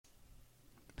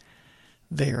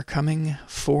They are coming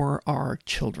for our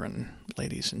children,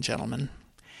 ladies and gentlemen.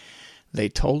 They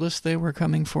told us they were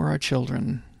coming for our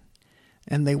children,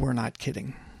 and they were not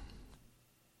kidding.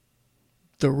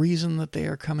 The reason that they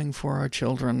are coming for our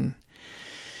children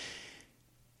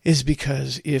is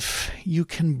because if you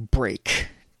can break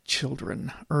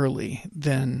children early,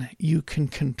 then you can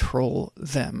control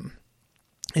them.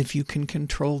 If you can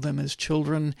control them as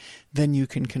children, then you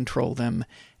can control them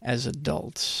as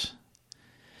adults.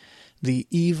 The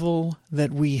evil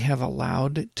that we have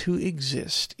allowed to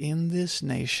exist in this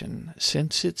nation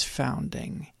since its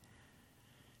founding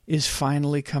is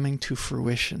finally coming to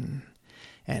fruition.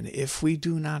 And if we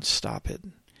do not stop it,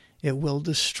 it will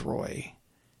destroy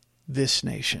this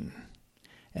nation.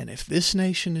 And if this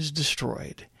nation is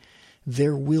destroyed,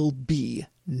 there will be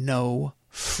no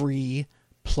free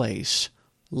place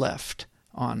left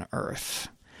on earth.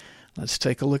 Let's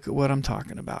take a look at what I'm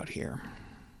talking about here.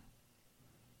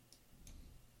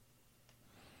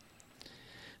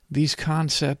 These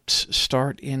concepts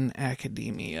start in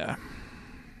academia.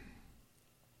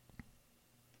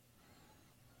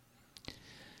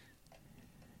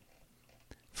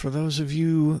 For those of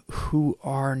you who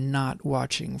are not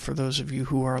watching, for those of you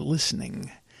who are listening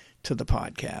to the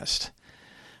podcast,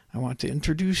 I want to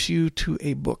introduce you to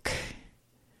a book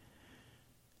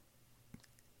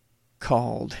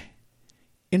called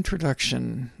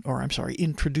Introducing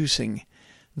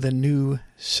the New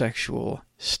Sexual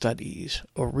Studies,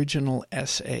 Original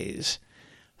Essays,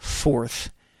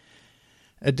 4th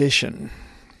edition.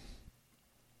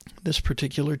 This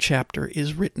particular chapter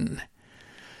is written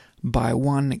by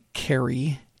one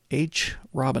Kerry H.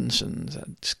 Robinson.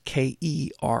 That's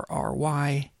Kerry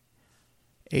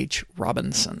H.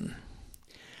 Robinson.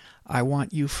 I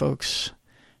want you folks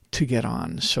to get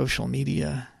on social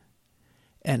media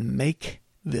and make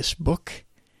this book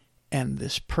and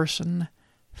this person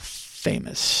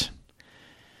famous.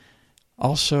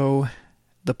 Also,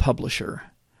 the publisher,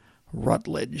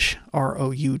 Routledge,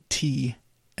 Routledge.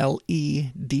 I'm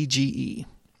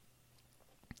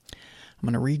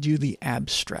going to read you the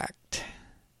abstract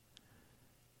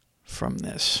from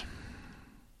this.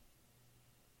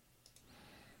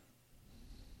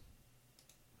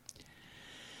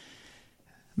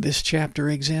 This chapter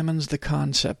examines the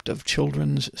concept of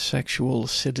children's sexual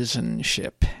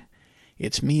citizenship,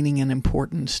 its meaning and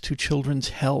importance to children's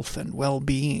health and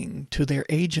well-being, to their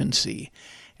agency,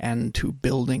 and to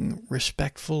building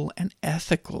respectful and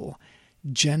ethical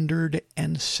gendered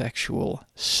and sexual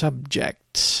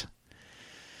subjects.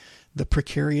 The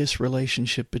precarious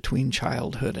relationship between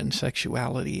childhood and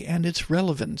sexuality and its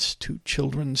relevance to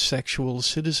children's sexual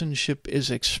citizenship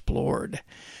is explored.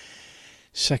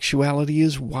 Sexuality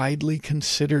is widely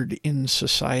considered in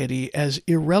society as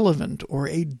irrelevant or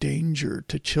a danger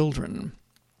to children.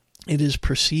 It is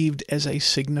perceived as a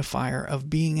signifier of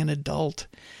being an adult.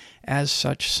 As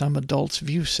such, some adults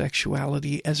view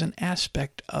sexuality as an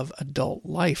aspect of adult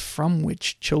life from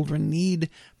which children need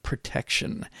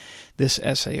protection. This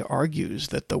essay argues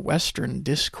that the Western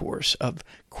discourse of,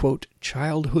 quote,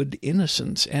 childhood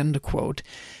innocence, end quote,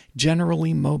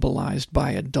 generally mobilized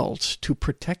by adults to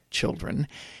protect children,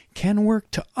 can work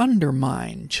to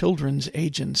undermine children's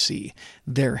agency,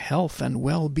 their health and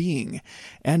well-being,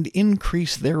 and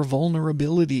increase their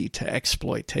vulnerability to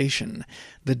exploitation.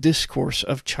 The discourse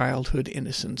of childhood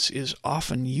innocence is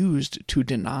often used to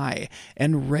deny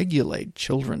and regulate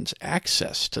children's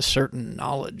access to certain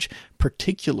knowledge,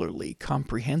 particularly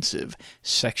comprehensive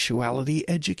sexuality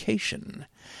education.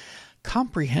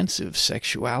 Comprehensive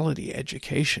sexuality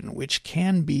education, which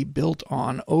can be built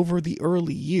on over the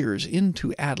early years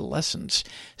into adolescence,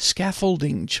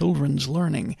 scaffolding children's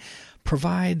learning,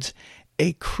 provides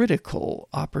a critical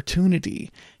opportunity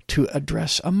to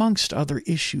address, amongst other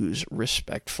issues,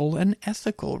 respectful and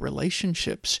ethical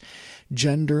relationships,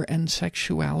 gender and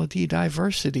sexuality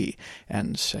diversity,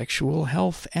 and sexual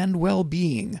health and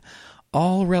well-being,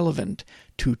 all relevant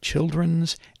to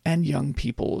children's and young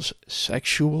people's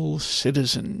sexual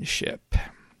citizenship.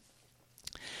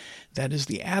 That is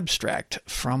the abstract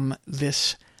from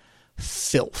this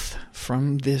filth,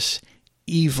 from this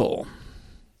evil.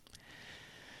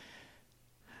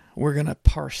 We're going to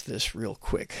parse this real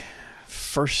quick.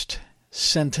 First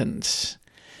sentence.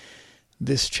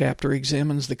 This chapter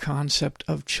examines the concept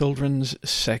of children's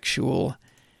sexual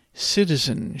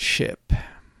citizenship.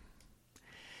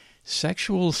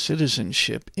 Sexual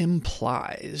citizenship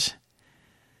implies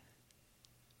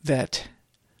that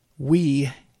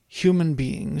we, human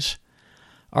beings,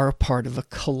 are a part of a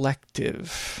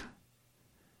collective.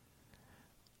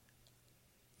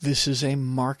 This is a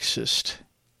Marxist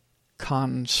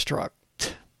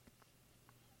construct.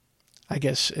 I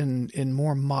guess in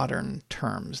more modern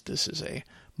terms, this is a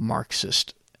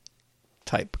Marxist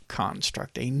type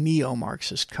construct, a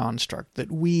neo-Marxist construct, that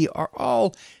we are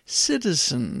all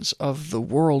citizens of the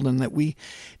world and that we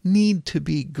need to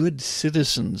be good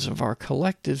citizens of our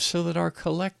collective so that our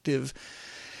collective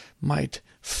might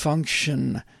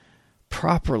function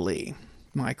properly.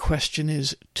 My question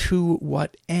is, to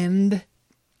what end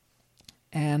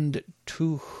and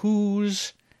to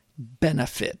whose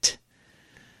benefit?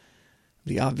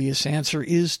 The obvious answer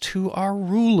is to our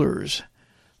rulers'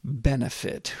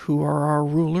 benefit. Who are our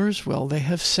rulers? Well, they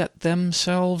have set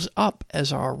themselves up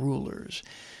as our rulers.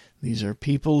 These are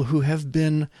people who have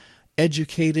been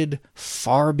educated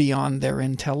far beyond their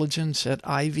intelligence at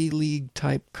Ivy League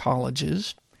type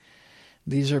colleges.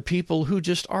 These are people who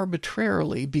just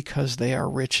arbitrarily, because they are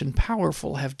rich and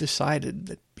powerful, have decided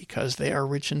that because they are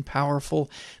rich and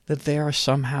powerful, that they are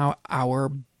somehow our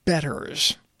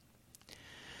betters.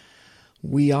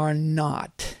 We are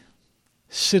not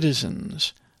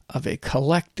citizens of a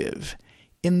collective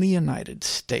in the United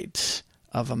States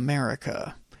of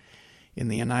America. In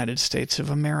the United States of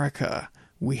America,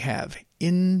 we have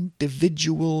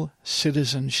individual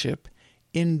citizenship,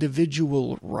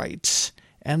 individual rights,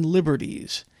 and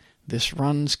liberties. This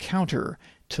runs counter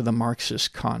to the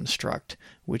Marxist construct,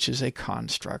 which is a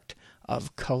construct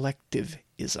of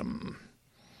collectivism.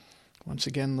 Once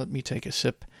again, let me take a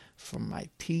sip from my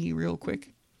tea real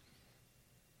quick.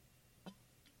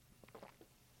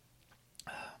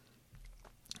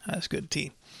 That's good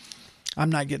tea. I'm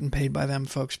not getting paid by them,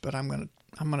 folks, but I'm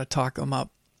gonna talk them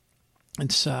up.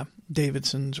 It's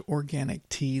Davidson's organic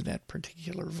tea. That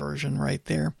particular version right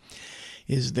there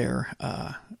is their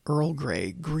Earl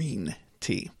Grey green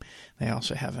tea. They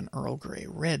also have an Earl Grey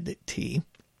red tea,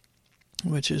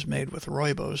 which is made with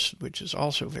rooibos, which is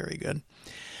also very good.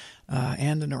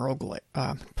 And an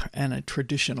and a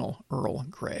traditional Earl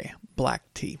Grey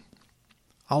black tea,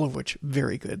 all of which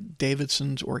very good.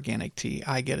 Davidson's organic tea.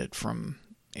 I get it from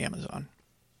Amazon.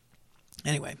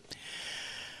 Anyway,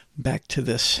 back to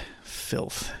this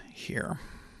filth here.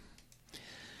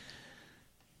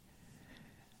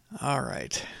 All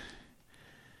right.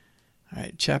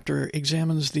 Chapter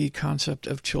examines the concept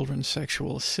of children's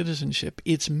sexual citizenship,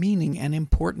 its meaning and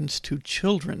importance to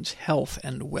children's health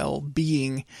and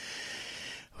well-being.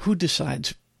 Who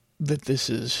decides that this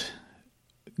is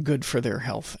good for their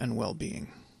health and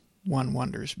well-being? One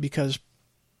wonders, because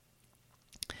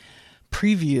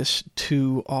previous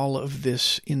to all of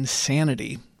this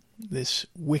insanity, this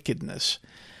wickedness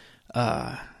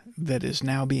that is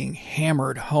now being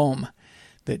hammered home,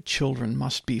 that children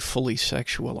must be fully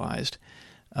sexualized,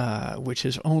 which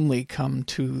has only come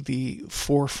to the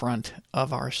forefront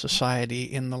of our society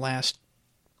in the last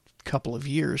couple of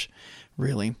years,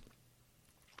 really.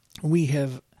 We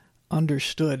have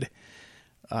understood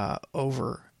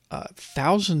over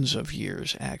thousands of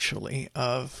years, actually,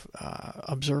 of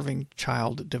observing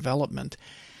child development,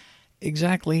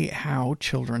 exactly how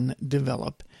children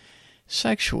develop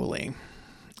sexually.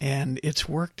 And it's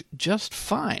worked just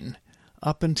fine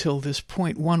up until this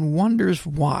point. One wonders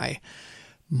why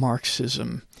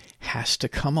Marxism has to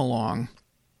come along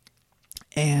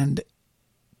and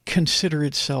consider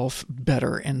itself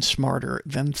better and smarter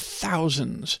than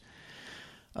thousands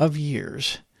of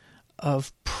years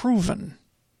of proven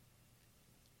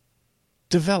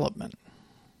development.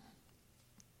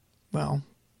 Well,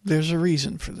 there's a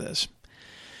reason for this.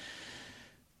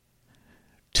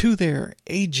 To their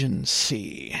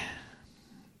agency.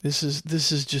 This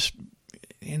is just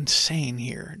insane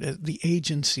here. The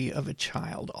agency of a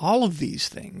child. All of these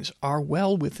things are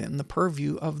well within the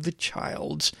purview of the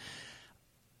child's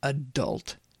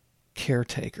adult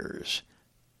caretakers,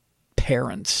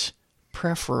 parents,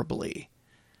 preferably.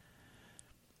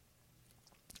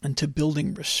 And to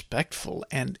building respectful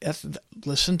and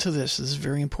listen to this is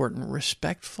very important,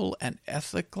 respectful and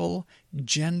ethical,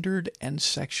 gendered and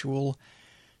sexual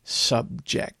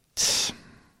subjects.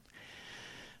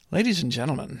 Ladies and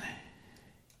gentlemen,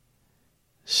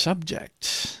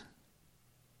 subjects.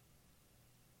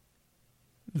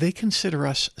 They consider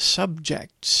us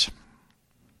subjects.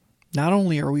 Not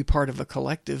only are we part of a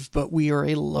collective, but we are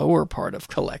a lower part of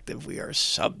collective. We are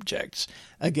subjects.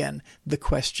 Again, the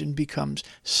question becomes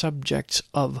subjects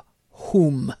of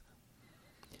whom?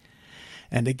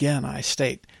 And again, I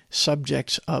state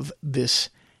subjects of this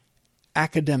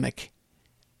academic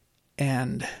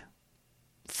and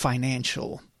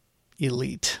financial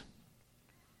elite.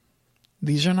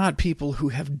 These are not people who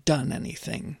have done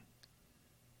anything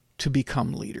to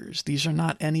become leaders. These are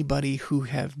not anybody who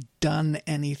have done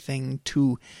anything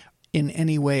to in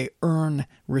any way earn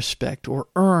respect or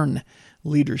earn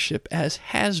leadership, as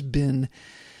has been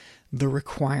the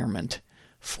requirement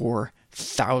for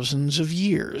thousands of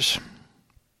years.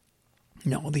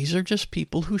 No, these are just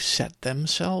people who set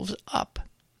themselves up.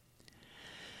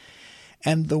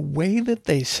 And the way that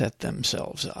they set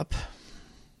themselves up,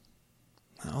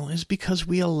 well, is because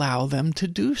we allow them to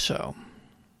do so.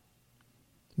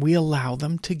 We allow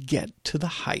them to get to the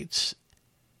heights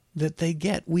that they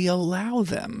get. We allow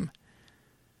them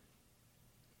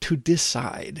to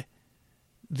decide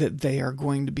that they are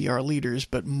going to be our leaders,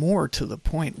 but more to the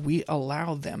point, we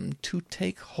allow them to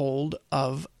take hold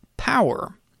of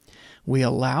power. We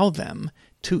allow them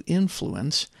to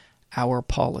influence our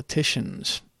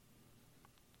politicians,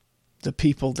 the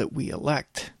people that we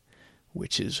elect,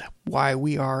 which is why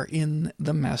we are in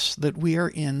the mess that we are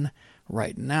in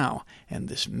right now. And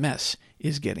this mess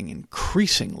is getting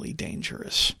increasingly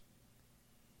dangerous.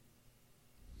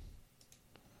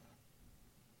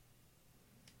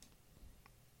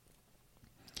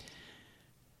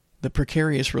 The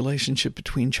precarious relationship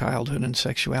between childhood and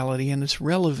sexuality and its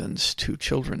relevance to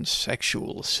children's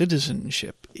sexual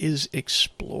citizenship is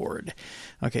explored.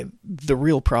 Okay, the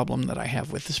real problem that I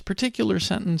have with this particular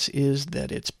sentence is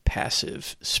that it's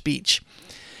passive speech.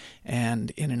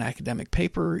 And in an academic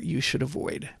paper, you should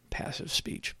avoid passive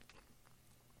speech.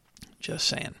 Just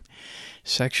saying.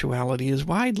 Sexuality is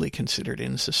widely considered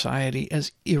in society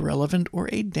as irrelevant or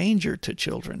a danger to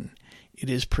children. It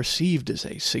is perceived as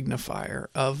a signifier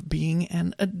of being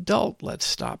an adult. Let's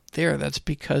stop there. That's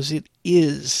because it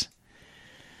is.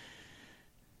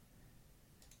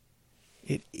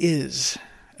 It is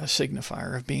a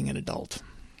signifier of being an adult.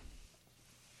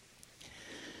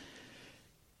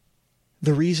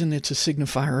 The reason it's a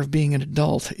signifier of being an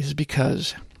adult is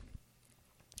because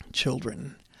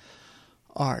children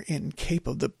are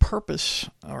incapable. The purpose,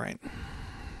 all right,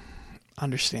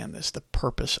 understand this, the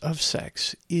purpose of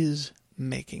sex is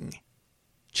making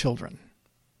children,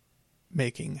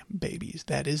 making babies.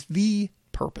 That is the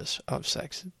purpose of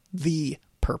sex. The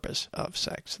purpose of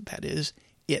sex. That is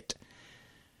it.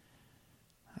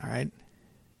 All right?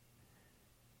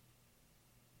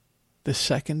 The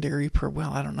secondary,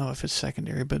 well, I don't know if it's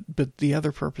secondary, but the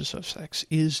other purpose of sex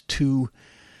is to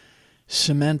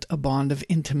cement a bond of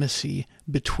intimacy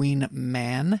between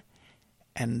man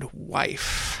and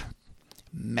wife.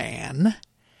 Man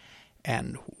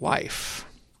and wife.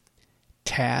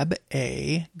 Tab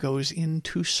A goes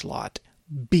into slot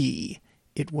B.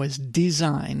 It was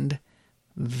designed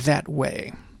that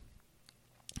way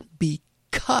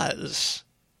because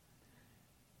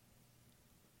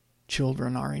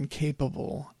children are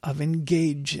incapable of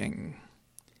engaging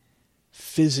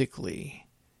physically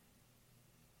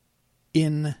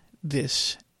in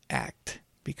this act,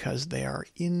 because they are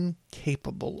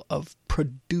incapable of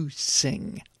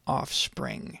producing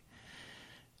offspring.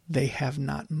 They have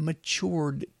not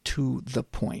matured to the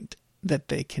point that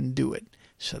they can do it.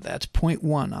 So that's point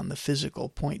 1 on the physical,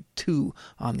 point 2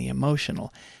 on the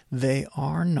emotional. They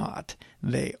are not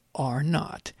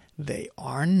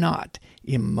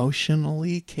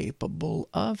emotionally capable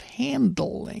of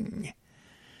handling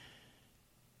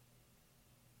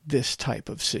this type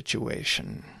of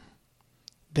situation.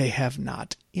 They have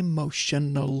not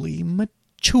emotionally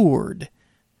matured.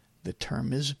 The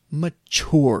term is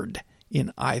matured.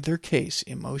 In either case,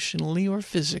 emotionally or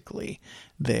physically,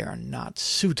 they are not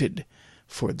suited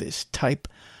for this type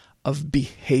of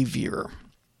behavior.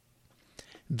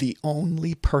 The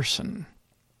only person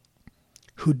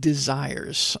who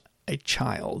desires a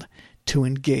child to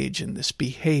engage in this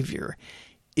behavior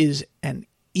is an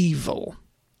evil,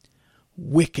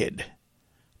 wicked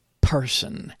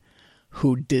person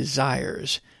who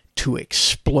desires to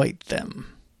exploit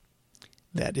them.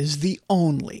 That is the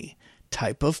only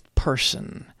type of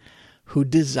person who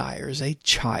desires a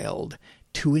child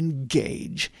to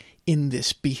engage in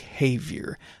this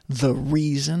behavior. The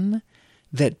reason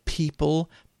that people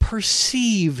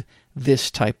perceive this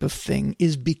type of thing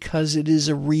is because it is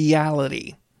a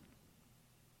reality.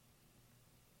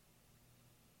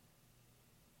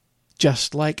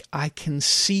 Just like I can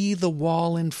see the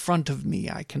wall in front of me,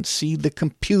 I can see the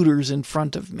computers in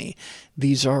front of me.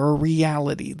 These are a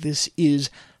reality. This is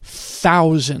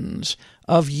thousands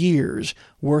of years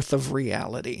worth of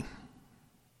reality.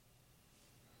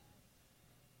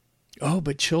 Oh,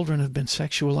 but children have been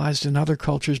sexualized in other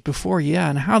cultures before. Yeah,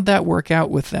 and how'd that work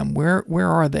out with them? Where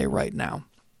are they right now?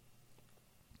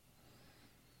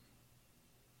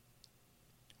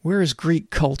 Where is Greek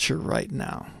culture right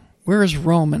now? Where is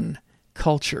Roman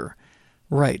culture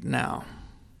right now?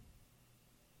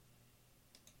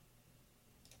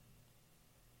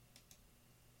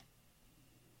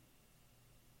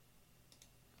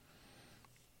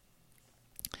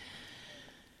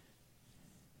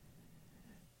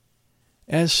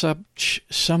 As such,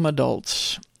 some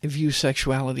adults view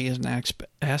sexuality as an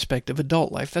aspect of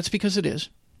adult life. That's because it is.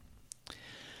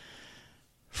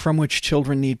 From which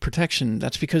children need protection.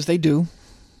 That's because they do.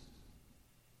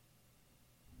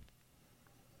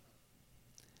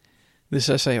 This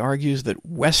essay argues that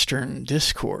Western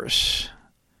discourse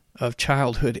of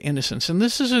childhood innocence, and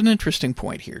this is an interesting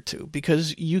point here too,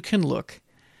 because you can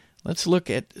let's look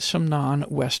at some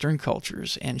non-Western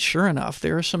cultures, and sure enough,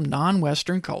 there are some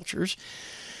non-Western cultures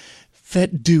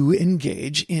that do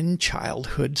engage in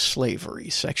childhood slavery,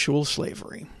 sexual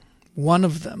slavery. One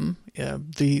of them,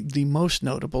 the most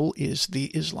notable, is the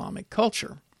Islamic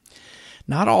culture.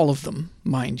 Not all of them,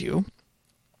 mind you,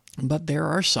 but there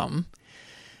are some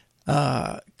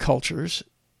cultures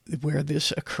where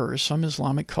this occurs, some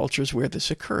Islamic cultures where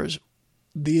this occurs.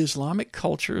 The Islamic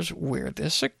cultures where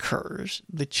this occurs,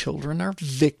 the children are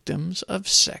victims of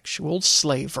sexual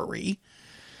slavery.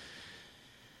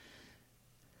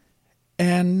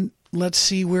 And let's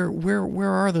see,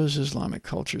 where are those Islamic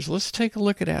cultures? Let's take a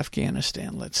look at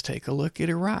Afghanistan. Let's take a look at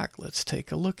Iraq. Let's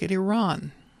take a look at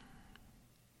Iran.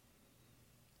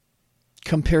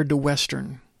 Compared to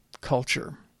Western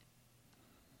culture,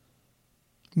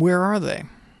 where are they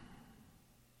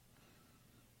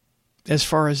as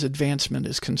far as advancement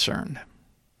is concerned?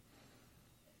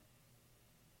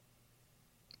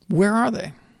 Where are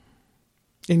they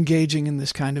engaging in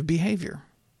this kind of behavior?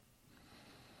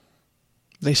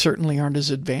 They certainly aren't as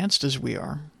advanced as we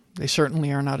are. They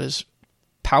certainly are not as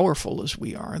powerful as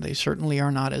we are. They certainly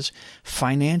are not as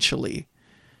financially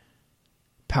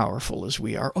powerful as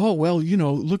we are. Oh, well,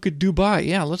 look at Dubai.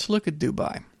 Yeah, let's look at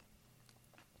Dubai.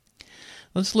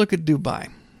 Let's look at Dubai,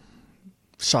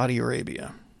 Saudi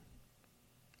Arabia.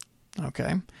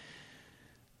 Okay.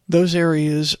 Those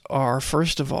areas are,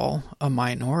 first of all, a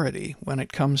minority when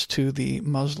it comes to the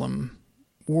Muslim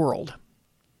world.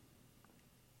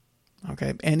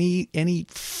 Okay. Any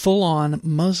full-on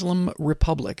Muslim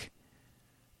republic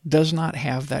does not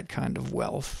have that kind of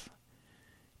wealth.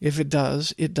 If it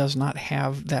does not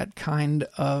have that kind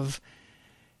of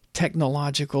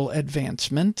technological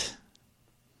advancement.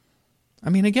 I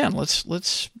mean, again, let's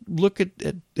look at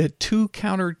two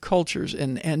countered cultures,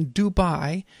 and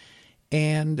Dubai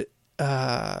and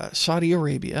Saudi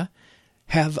Arabia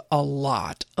have a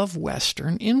lot of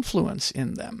Western influence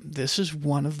in them. This is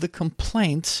one of the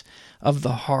complaints of the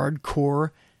hardcore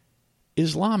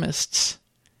Islamists,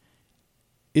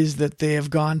 is that they have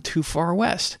gone too far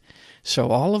west. So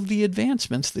all of the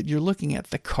advancements that you're looking at,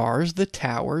 the cars, the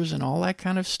towers, and all that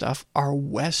kind of stuff, are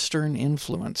Western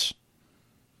influence.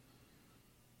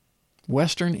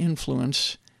 Western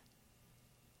influence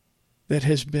that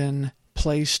has been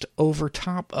placed over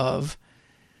top of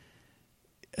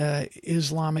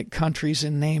Islamic countries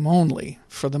in name only,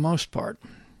 for the most part.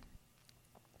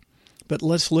 But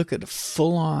let's look at a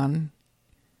full-on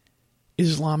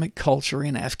Islamic culture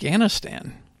in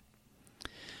Afghanistan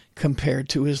compared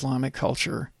to Islamic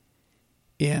culture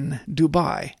in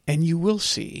Dubai, and you will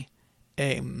see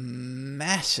a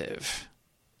massive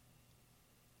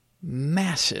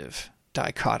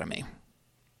dichotomy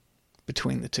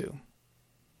between the two.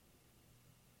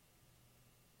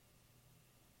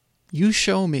 You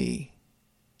show me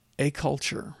a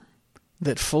culture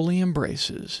that fully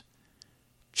embraces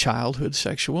childhood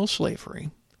sexual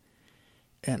slavery,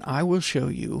 and I will show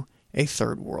you a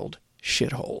third world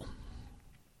shithole.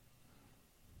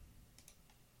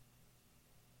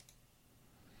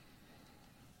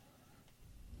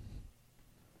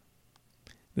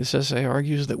 This essay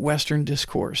argues that Western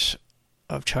discourse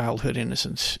of childhood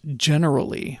innocence,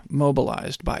 generally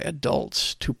mobilized by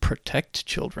adults to protect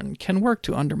children, can work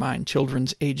to undermine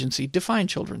children's agency, define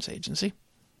children's agency.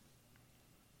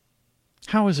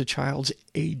 How is a child's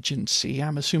agency?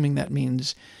 I'm assuming that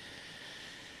means...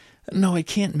 No, it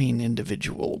can't mean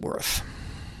individual worth,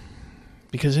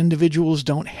 because individuals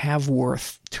don't have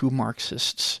worth to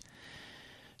Marxists.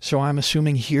 So I'm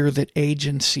assuming here that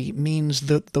agency means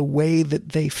the way that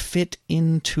they fit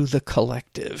into the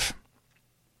collective.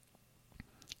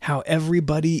 How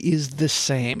everybody is the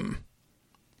same.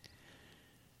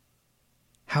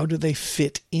 How do they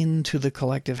fit into the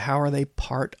collective? How are they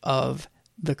part of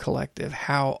the collective?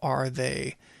 How are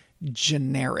they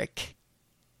generic?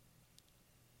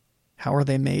 How are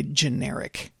they made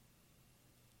generic?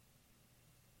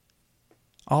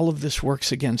 All of this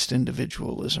works against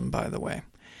individualism, by the way.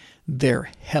 Their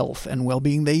health and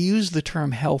well-being. They use the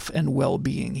term health and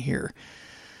well-being here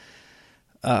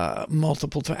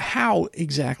multiple times. How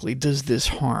exactly does this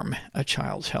harm a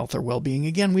child's health or well-being?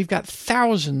 Again, we've got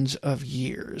thousands of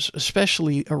years,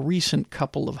 especially a recent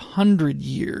couple of 100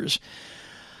 years,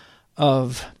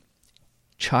 of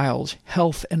child's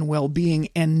health and well-being,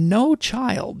 and no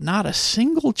child, not a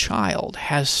single child,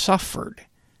 has suffered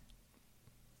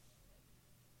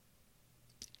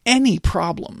any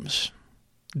problems,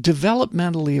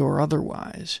 developmentally or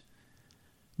otherwise,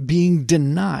 being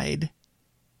denied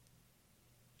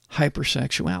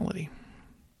hypersexuality.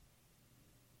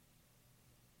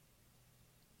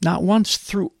 Not once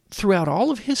throughout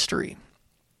all of history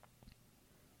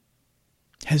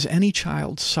has any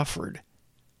child suffered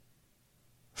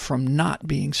from not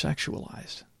being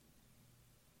sexualized.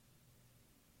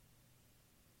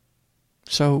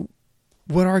 So,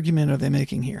 what argument are they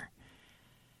making here?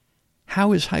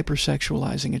 How is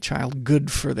hypersexualizing a child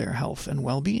good for their health and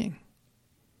well-being?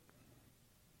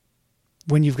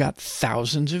 When you've got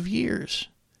thousands of years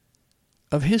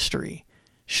of history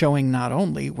showing not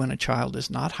only when a child is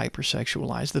not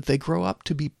hypersexualized that they grow up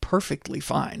to be perfectly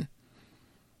fine,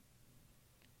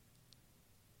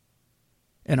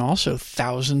 and also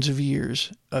thousands of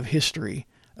years of history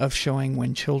of showing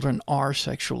when children are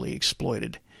sexually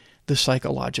exploited, the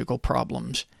psychological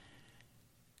problems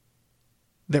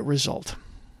that result.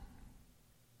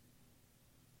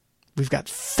 We've got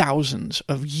thousands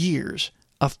of years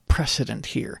of precedent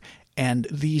here, and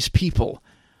these people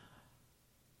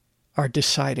are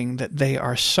deciding that they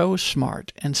are so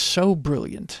smart and so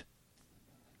brilliant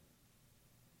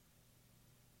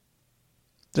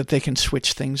that they can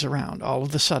switch things around all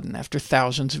of a sudden after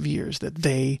thousands of years, that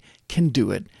they can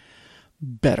do it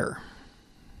better.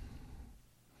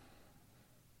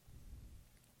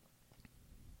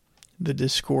 The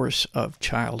discourse of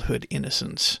childhood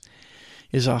innocence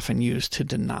is often used to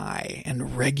deny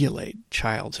and regulate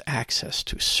child's access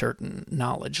to certain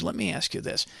knowledge. Let me ask you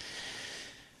this.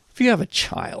 If you have a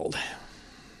child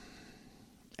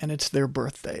and it's their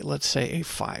birthday, let's say a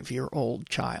 5-year-old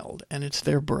child, and it's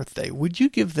their birthday, would you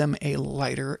give them a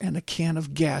lighter and a can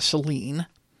of gasoline?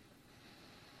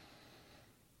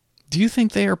 Do you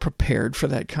think they are prepared for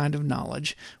that kind of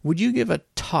knowledge? Would you give a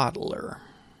toddler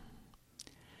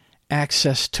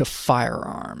access to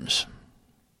firearms?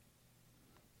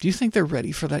 Do you think they're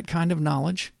ready for that kind of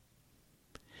knowledge?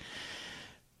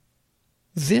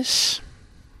 This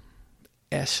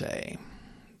essay,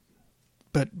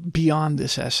 but beyond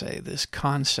this essay, this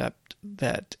concept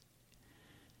that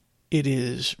it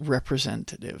is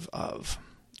representative of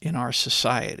in our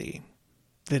society,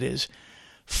 that is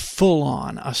full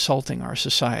on assaulting our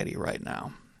society right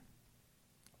now,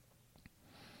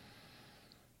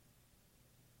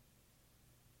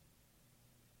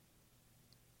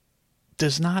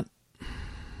 does not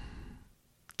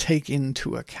take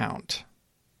into account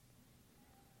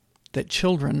that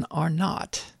children are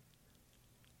not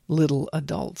little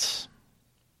adults.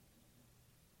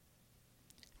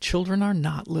 Children are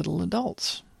not little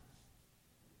adults.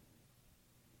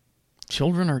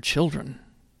 Children are children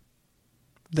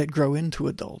that grow into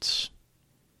adults.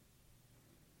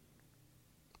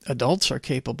 Adults are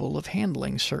capable of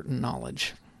handling certain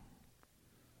knowledge.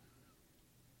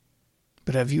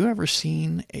 But have you ever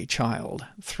seen a child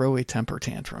throw a temper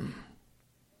tantrum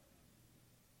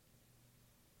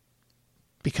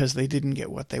because they didn't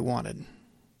get what they wanted?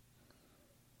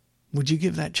 Would you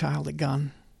give that child a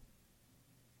gun?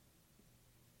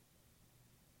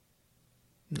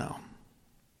 No.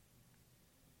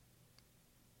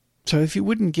 So if you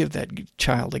wouldn't give that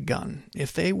child a gun,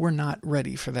 if they were not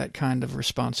ready for that kind of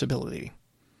responsibility,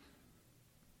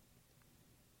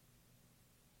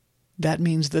 that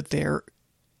means that there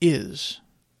is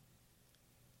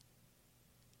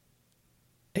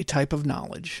a type of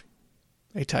knowledge,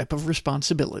 a type of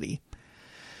responsibility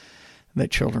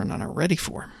that children are not ready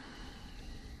for.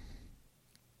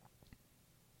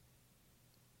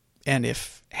 And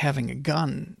if having a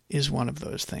gun is one of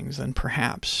those things, then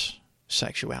perhaps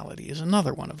sexuality is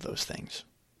another one of those things.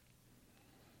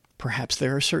 Perhaps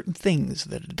there are certain things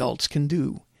that adults can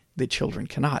do that children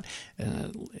cannot.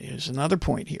 Here's another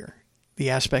point here. The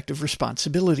aspect of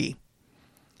responsibility.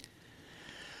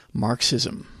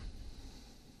 Marxism,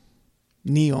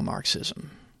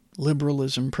 neo-Marxism,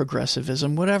 liberalism,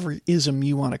 progressivism, whatever ism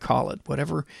you want to call it,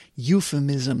 whatever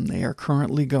euphemism they are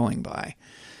currently going by,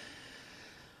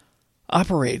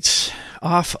 operates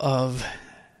off of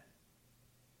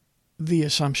the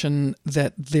assumption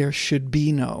that there should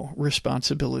be no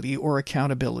responsibility or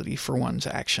accountability for one's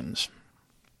actions.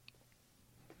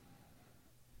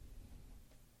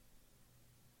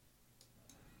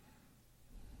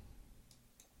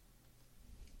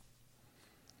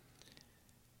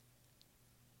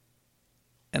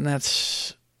 And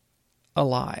that's a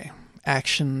lie.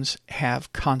 Actions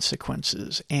have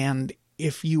consequences, and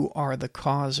if you are the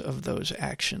cause of those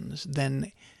actions,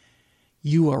 then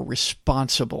you are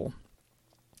responsible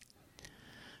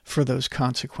for those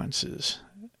consequences.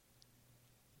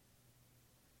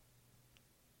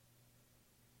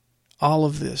 All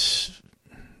of this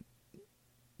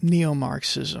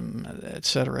neo-Marxism,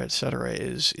 etc.,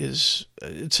 is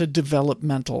it's a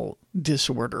developmental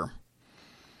disorder.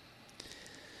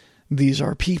 These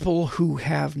are people who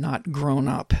have not grown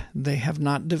up. They have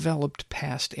not developed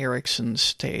past Erikson's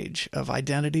stage of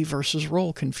identity versus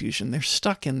role confusion. They're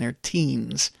stuck in their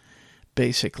teens,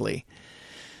 basically.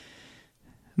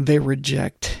 They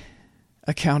reject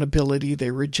accountability.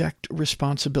 They reject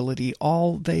responsibility.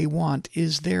 All they want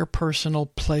is their personal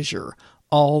pleasure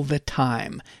all the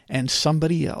time, and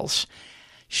somebody else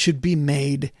should be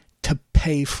made to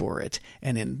pay for it.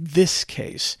 And in this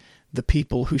case, the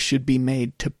people who should be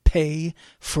made to pay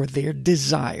for their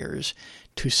desires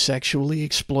to sexually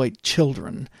exploit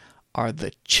children are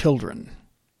the children.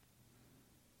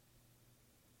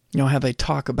 You know how they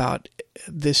talk about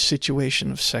this situation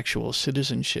of sexual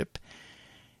citizenship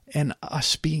and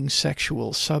us being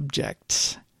sexual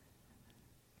subjects,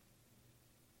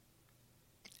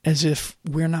 as if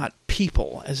we're not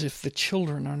people, as if the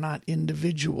children are not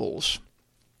individuals,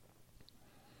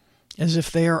 as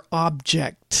if they are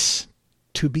objects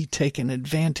to be taken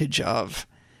advantage of.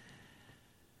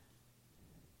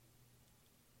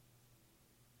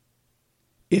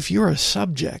 If you're a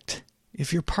subject,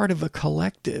 if you're part of a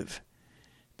collective,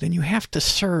 then you have to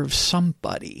serve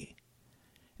somebody.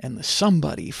 And the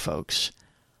somebody, folks,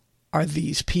 are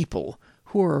these people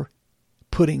who are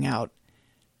putting out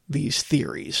these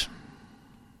theories,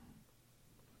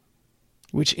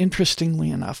 which interestingly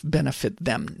enough benefit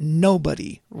them.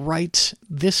 Nobody writes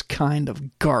this kind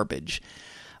of garbage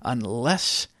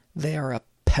unless they are a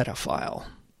pedophile.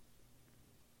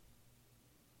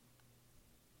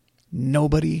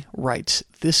 Nobody writes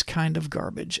this kind of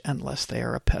garbage unless they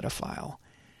are a pedophile.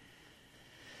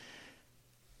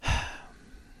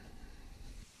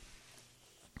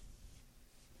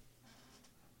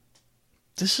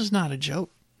 This is not a joke.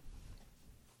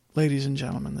 Ladies and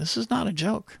gentlemen, this is not a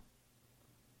joke.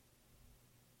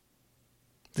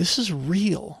 This is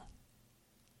real.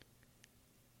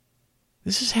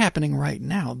 This is happening right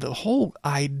now. The whole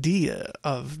idea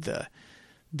of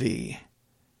the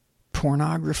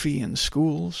pornography in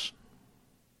schools,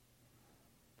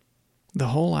 the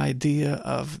whole idea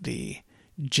of the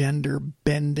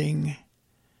gender-bending,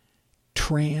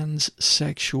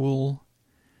 transsexual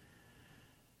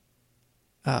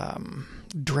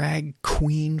drag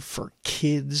queen for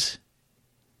kids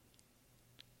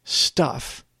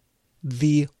stuff,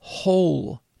 the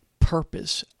whole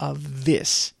purpose of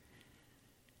this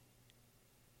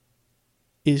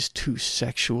is to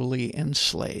sexually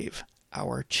enslave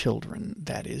our children.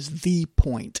 That is the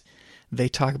point. They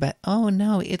talk about, oh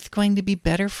no, it's going to be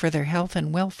better for their health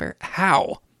and welfare.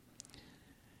 How?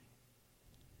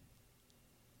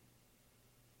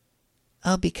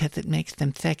 Oh, because it makes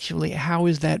them sexually. How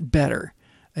is that better?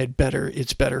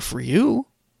 It's better for you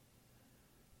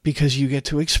because you get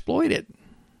to exploit it.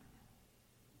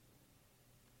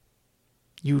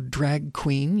 You drag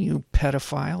queen, you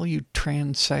pedophile, you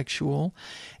transsexual,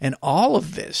 and all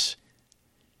of this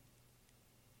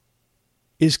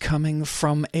is coming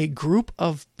from a group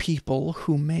of people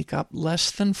who make up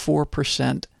less than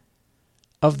 4%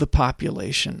 of the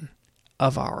population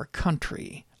of our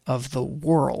country, of the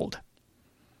world.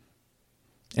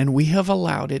 And we have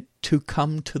allowed it to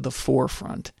come to the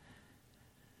forefront.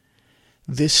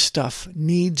 This stuff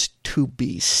needs to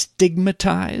be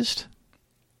stigmatized.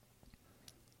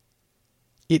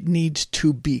 It needs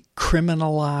to be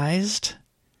criminalized.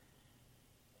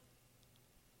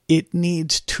 It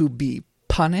needs to be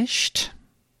punished.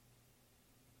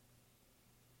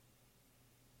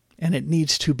 And it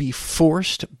needs to be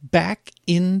forced back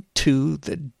into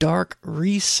the dark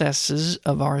recesses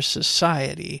of our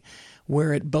society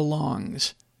where it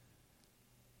belongs.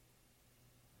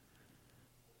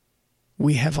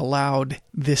 We have allowed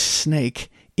this snake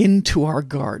into our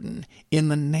garden in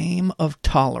the name of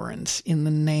tolerance, in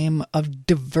the name of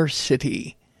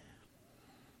diversity.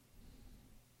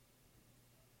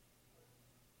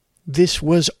 This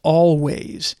was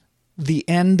always the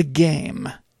end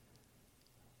game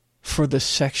for the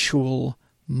sexual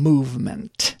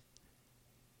movement.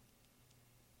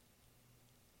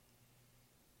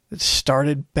 It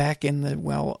started back in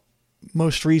the,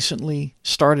 most recently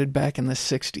started back in the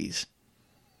 60s.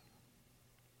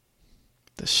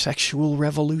 The sexual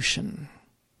revolution.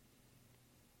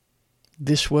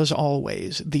 This was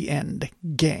always the end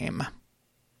game.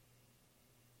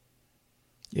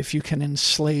 If you can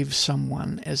enslave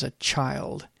someone as a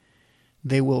child,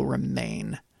 they will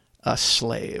remain a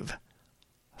slave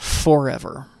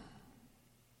forever.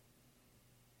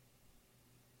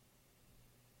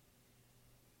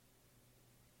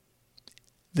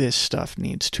 this stuff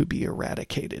needs to be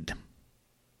eradicated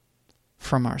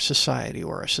from our society,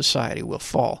 or our society will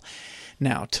fall.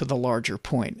 Now, to the larger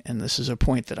point, and this is a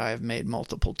point that I have made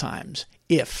multiple times,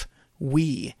 if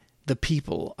we, the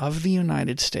people of the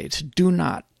United States, do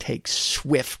not take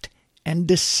swift and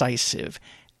decisive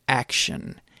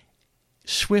action,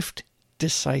 swift,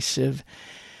 decisive,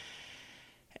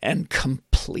 and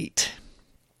complete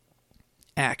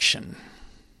action,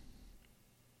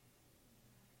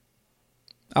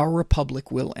 our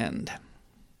republic will end.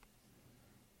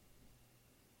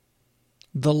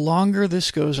 The longer this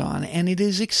goes on, and it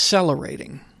is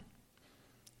accelerating,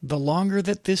 the longer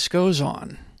that this goes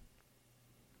on,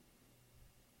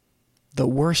 the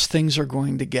worse things are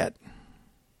going to get.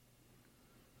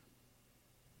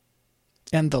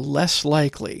 And the less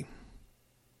likely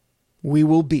we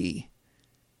will be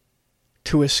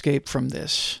to escape from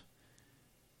this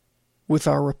with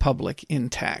our republic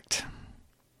intact.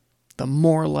 The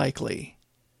more likely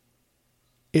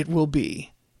it will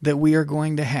be that we are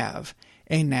going to have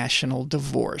a national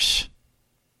divorce.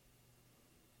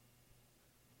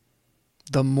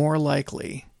 The more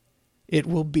likely it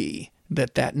will be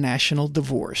that that national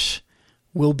divorce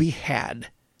will be had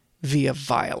via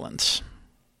violence.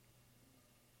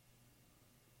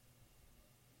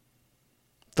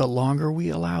 The longer we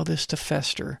allow this to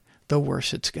fester, the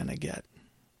worse it's going to get.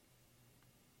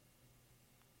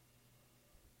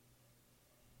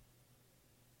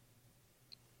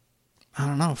 I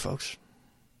don't know, folks.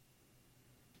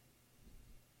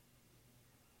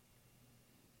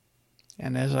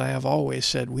 And as I have always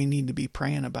said, we need to be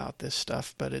praying about this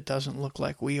stuff, but it doesn't look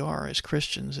like we are as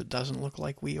Christians. It doesn't look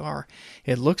like we are.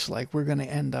 It looks like we're going to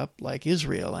end up like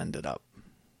Israel ended up,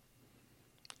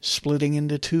 splitting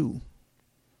into two.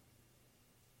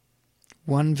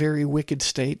 One very wicked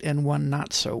state and one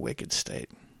not so wicked state.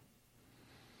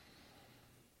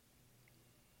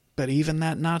 But even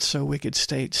that not so wicked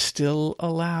state still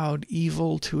allowed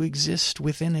evil to exist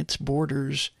within its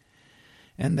borders.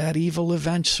 And that evil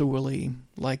eventually,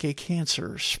 like a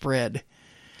cancer, spread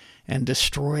and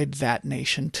destroyed that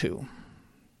nation too.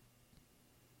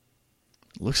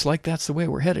 Looks like that's the way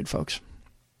we're headed, folks.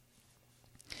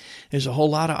 There's a whole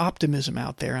lot of optimism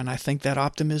out there, and I think that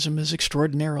optimism is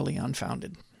extraordinarily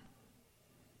unfounded.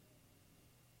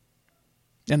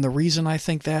 And the reason I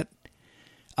think that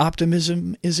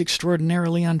optimism is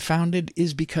extraordinarily unfounded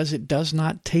is because it does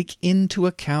not take into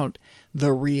account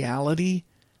the reality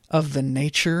of the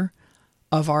nature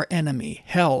of our enemy.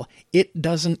 Hell, it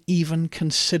doesn't even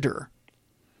consider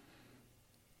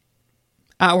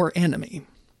our enemy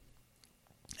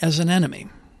as an enemy.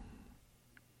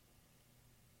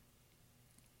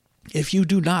 If you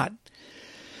do not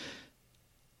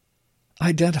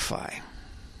identify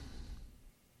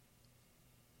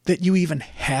that you even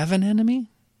have an enemy,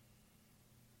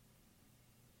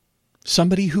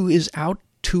 somebody who is out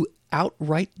to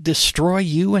outright destroy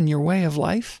you and your way of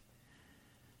life,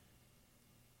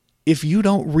 if you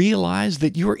don't realize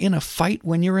that you're in a fight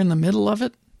when you're in the middle of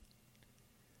it,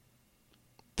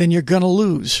 then you're going to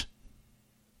lose.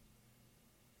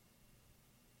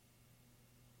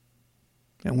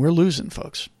 And we're losing,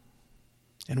 folks.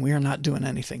 And we are not doing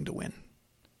anything to win.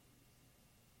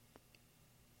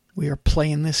 We are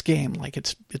playing this game like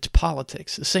it's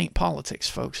politics. This ain't politics,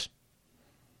 folks.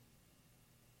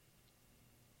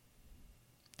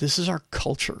 This is our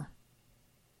culture.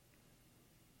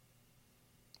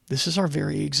 This is our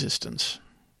very existence.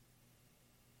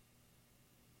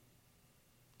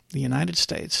 The United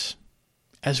States,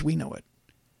 as we know it,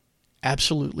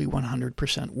 absolutely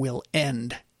 100% will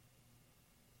end.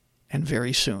 And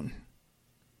very soon.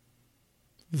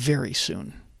 Very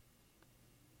soon.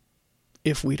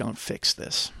 If we don't fix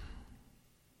this.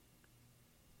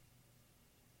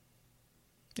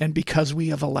 And because we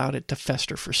have allowed it to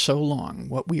fester for so long,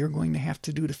 what we are going to have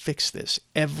to do to fix this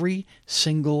every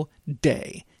single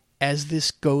day as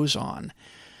this goes on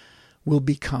will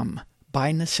become,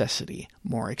 by necessity,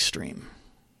 more extreme.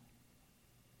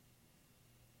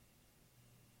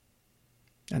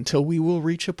 Until we will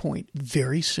reach a point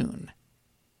very soon,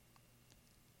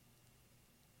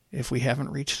 if we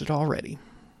haven't reached it already,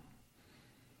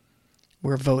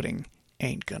 where voting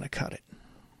ain't gonna cut it.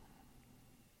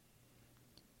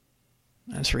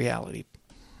 That's reality.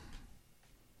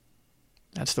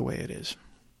 That's the way it is.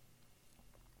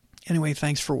 Anyway,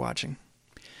 thanks for watching.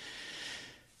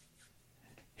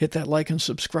 Hit that like and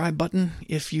subscribe button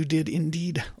if you did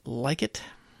indeed like it.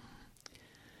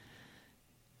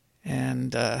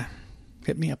 And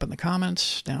hit me up in the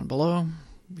comments down below.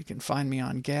 You can find me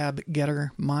on Gab,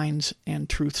 Getter, Minds, and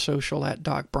Truth Social at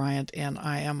Doc Bryant, and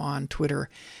I am on Twitter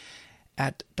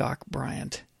at Doc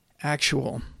Bryant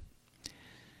actual.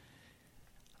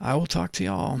 I will talk to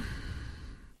y'all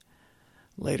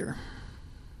later.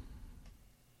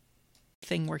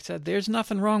 Everything works out. There's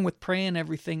nothing wrong with praying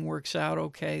everything works out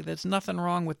okay. There's nothing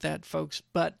wrong with that, folks.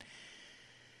 But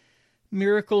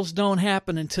miracles don't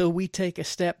happen until we take a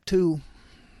step too.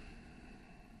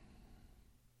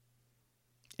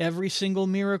 Every single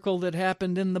miracle that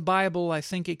happened in the Bible, I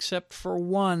think except for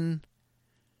one,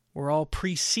 were all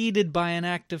preceded by an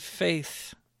act of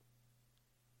faith.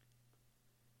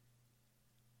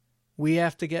 We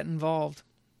have to get involved.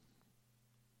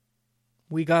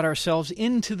 We got ourselves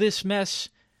into this mess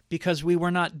because we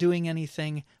were not doing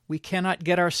anything. We cannot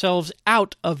get ourselves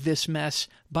out of this mess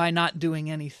by not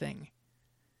doing anything.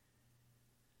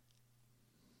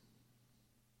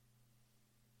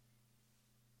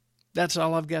 That's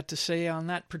all I've got to say on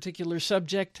that particular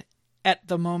subject at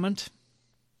the moment.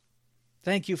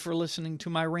 Thank you for listening to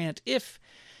my rant. If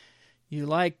you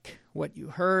like what you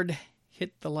heard,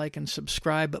 hit the like and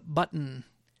subscribe button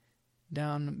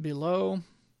down below.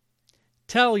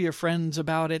 Tell your friends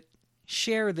about it.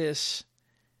 Share this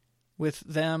with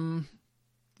them.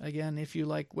 Again, if you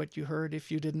like what you heard,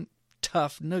 if you didn't,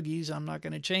 tough noogies. I'm not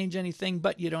going to change anything,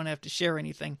 but you don't have to share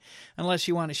anything unless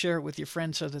you want to share it with your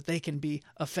friends so that they can be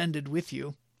offended with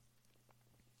you.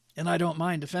 And I don't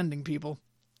mind offending people,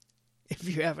 if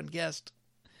you haven't guessed.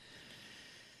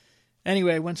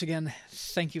 Anyway, once again,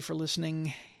 thank you for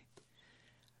listening.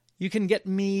 You can get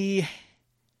me,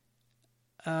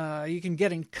 you can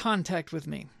get in contact with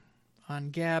me on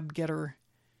Gab, Getter,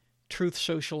 Truth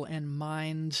Social, and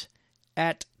Minds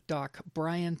at Doc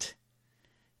Bryant,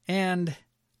 and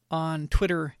on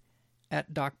Twitter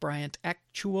at Doc Bryant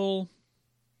Actual.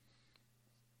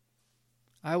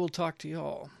 I will talk to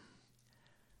y'all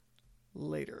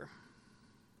later.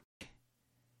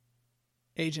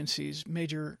 Agencies,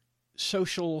 major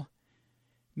social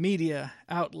media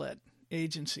outlet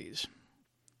agencies.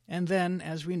 And then,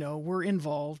 as we know, we're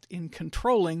involved in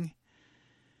controlling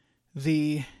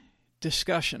the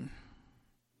discussion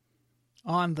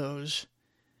on those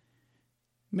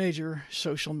major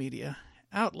social media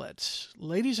outlets.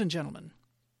 Ladies and gentlemen,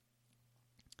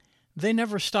 they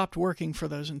never stopped working for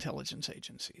those intelligence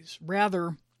agencies.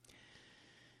 Rather,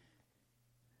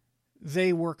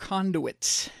 they were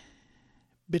conduits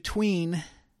between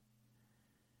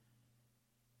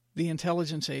the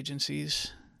intelligence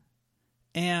agencies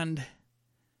and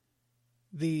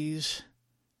these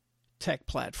tech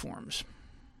platforms.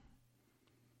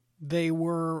 They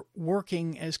were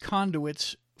working as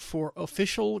conduits for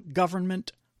official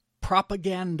government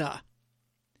propaganda.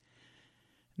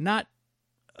 Not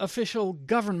official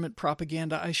government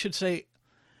propaganda, I should say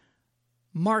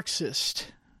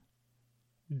Marxist,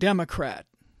 Democrat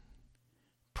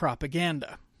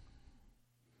propaganda.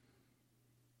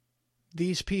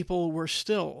 These people were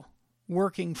still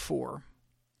working for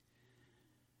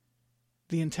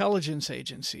the intelligence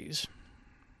agencies.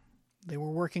 They were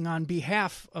working on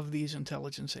behalf of these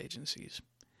intelligence agencies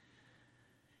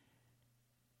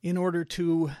in order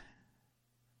to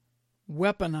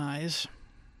weaponize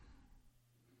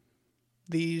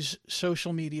these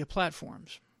social media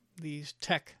platforms, these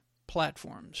tech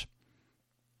platforms.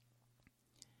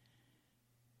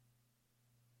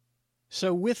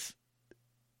 So with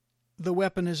the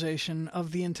weaponization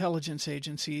of the intelligence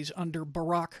agencies under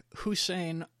Barack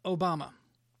Hussein Obama,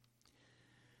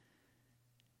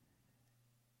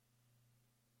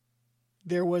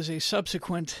 there was a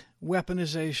subsequent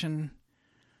weaponization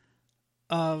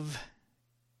of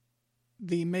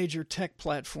the major tech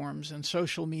platforms and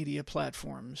social media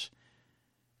platforms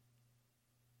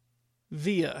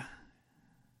via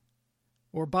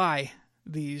or by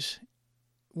these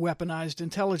weaponized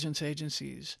intelligence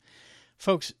agencies.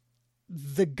 Folks,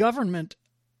 the government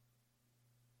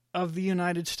of the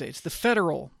United States, the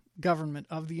federal government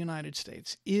of the United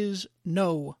States, is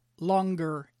no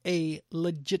longer a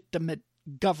legitimate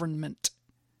government.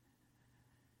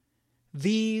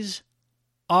 These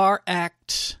are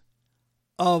acts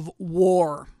of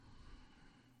war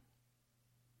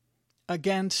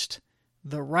against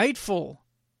the rightful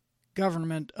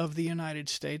government of the United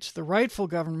States. The rightful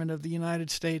government of the United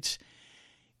States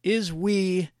is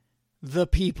we, the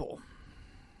people.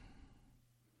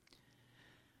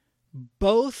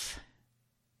 Both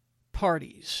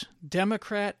parties,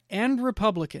 Democrat and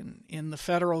Republican, in the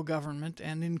federal government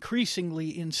and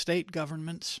increasingly in state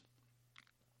governments,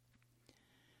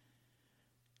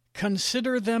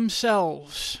 consider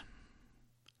themselves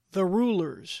the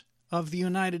rulers of the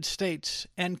United States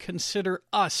and consider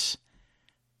us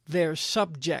their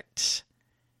subjects,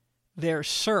 their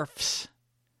serfs,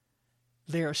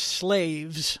 their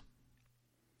slaves.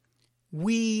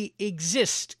 We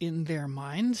exist in their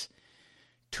minds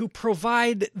to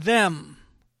provide them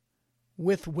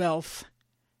with wealth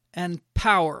and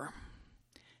power.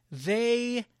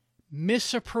 They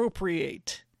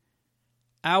misappropriate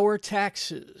our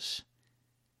taxes,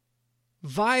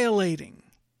 violating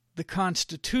the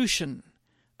Constitution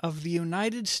of the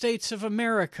United States of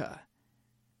America,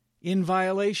 in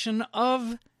violation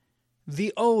of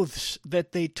the oaths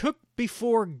that they took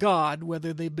before God,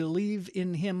 whether they believe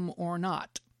in Him or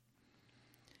not,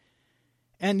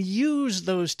 and use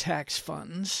those tax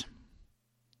funds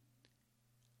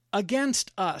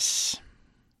against us,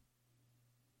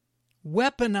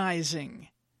 weaponizing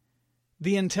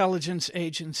the intelligence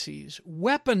agencies,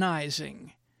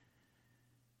 weaponizing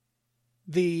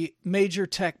the major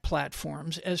tech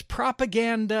platforms as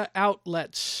propaganda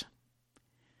outlets.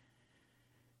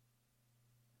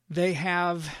 They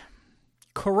have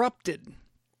corrupted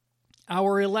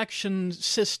our election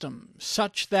system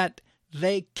such that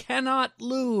they cannot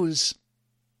lose,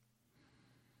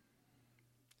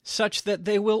 such that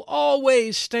they will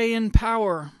always stay in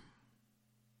power.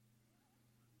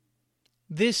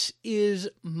 This is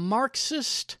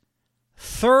Marxist,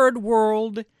 third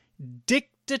world,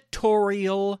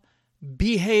 dictatorial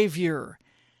behavior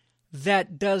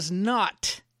that does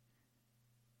not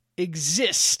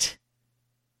exist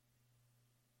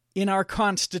in our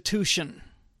Constitution.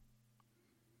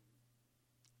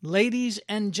 Ladies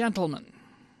and gentlemen,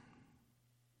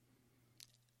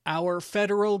 our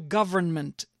federal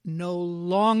government no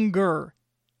longer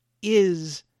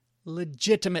is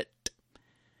legitimate.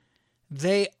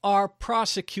 They are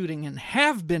prosecuting and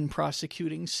have been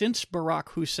prosecuting since Barack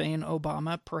Hussein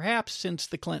Obama, perhaps since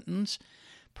the Clintons,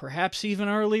 perhaps even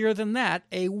earlier than that,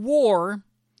 a war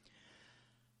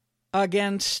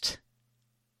against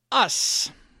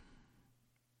us.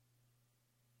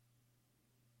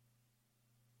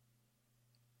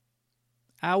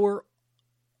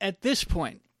 At this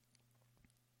point,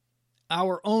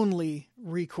 our only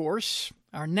recourse,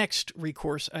 our next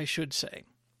recourse, I should say,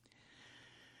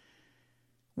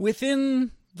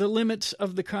 within the limits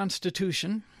of the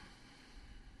Constitution,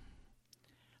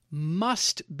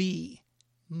 must be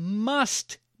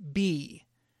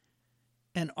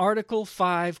an Article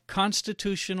 5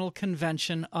 Constitutional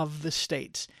Convention of the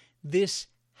States. This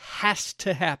has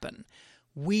to happen.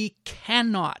 We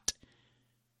cannot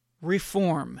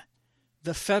reform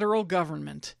the federal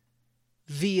government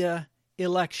via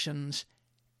elections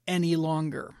any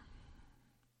longer.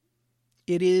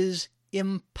 It is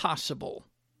impossible.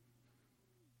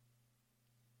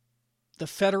 The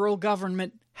federal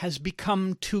government has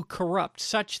become too corrupt,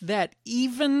 such that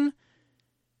even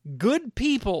good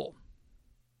people,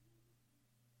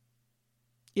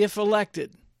 if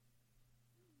elected,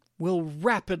 will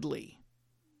rapidly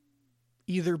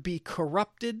either be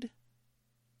corrupted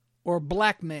or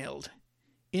blackmailed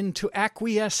into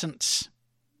acquiescence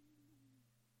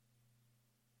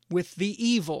with the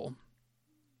evil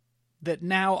that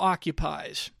now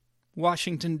occupies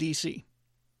Washington, D.C.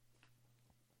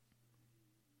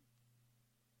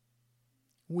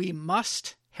 We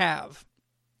must have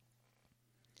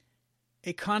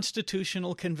a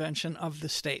constitutional convention of the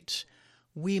states.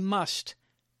 We must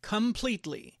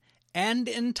completely and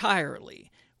entirely,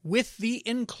 with the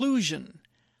inclusion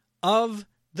of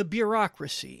the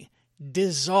bureaucracy,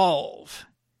 dissolve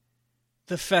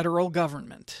the federal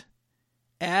government,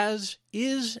 as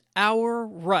is our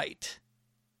right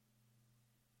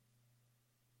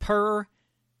per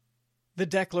the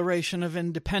Declaration of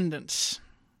Independence.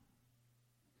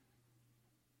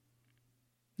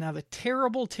 Now, the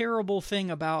terrible, terrible thing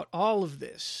about all of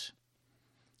this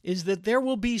is that there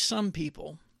will be some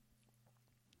people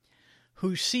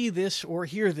who see this or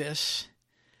hear this,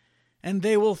 and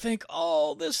they will think,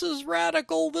 oh, this is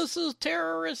radical, this is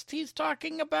terrorist, he's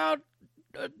talking about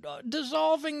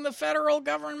dissolving the federal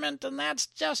government, and that's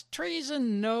just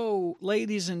treason. No,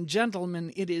 ladies and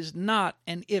gentlemen, it is not.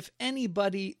 And if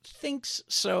anybody thinks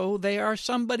so, they are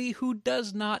somebody who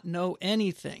does not know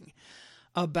anything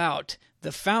about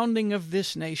the founding of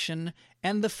this nation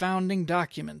and the founding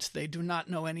documents. They do not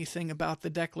know anything about the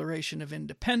Declaration of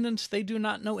Independence. They do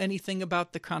not know anything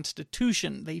about the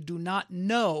Constitution. They do not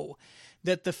know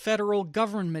that the federal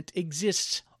government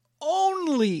exists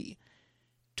only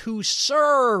to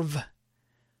serve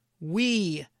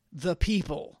we, the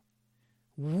people.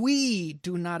 We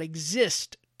do not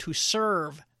exist to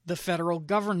serve the federal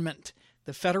government.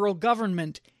 The federal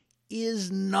government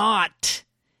is not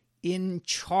in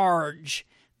charge.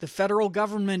 The federal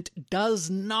government does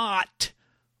not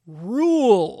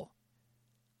rule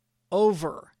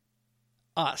over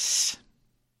us.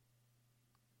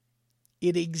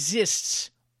 It exists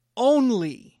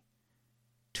only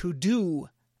to do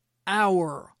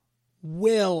our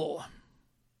will.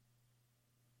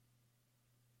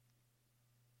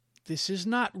 This is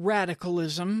not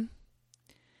radicalism.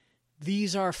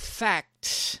 These are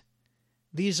facts.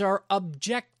 These are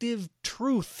objective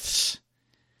truths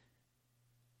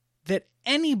that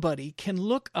anybody can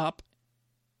look up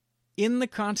in the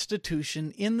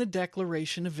Constitution, in the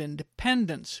Declaration of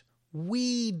Independence.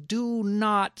 We do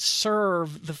not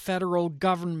serve the federal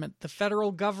government. The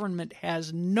federal government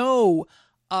has no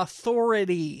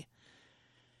authority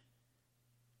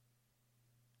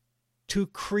to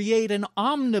create an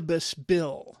omnibus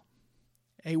bill,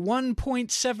 a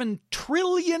 $1.7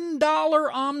 trillion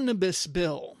omnibus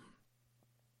bill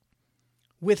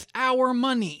with our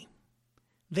money.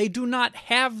 They do not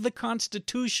have the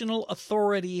constitutional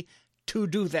authority to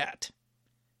do that.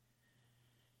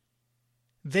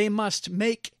 They must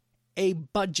make a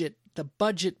budget. The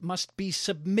budget must be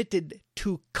submitted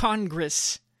to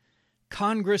Congress.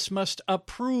 Congress must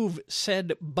approve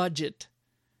said budget.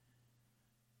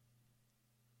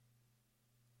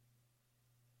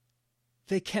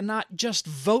 They cannot just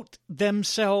vote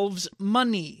themselves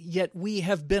money, yet we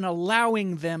have been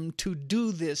allowing them to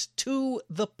do this to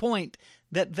the point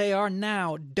that they are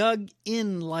now dug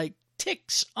in like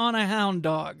ticks on a hound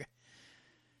dog.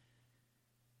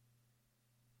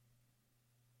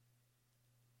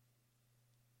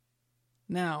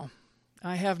 Now,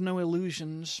 I have no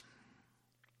illusions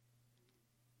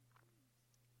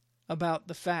about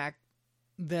the fact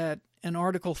that an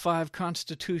Article 5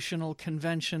 Constitutional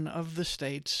Convention of the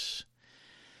States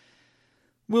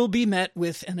will be met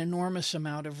with an enormous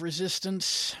amount of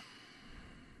resistance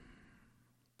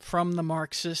from the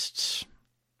Marxists.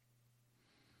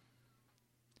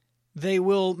 They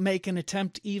will make an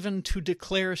attempt even to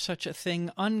declare such a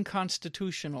thing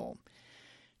unconstitutional,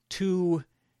 to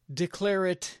declare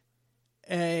it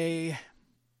an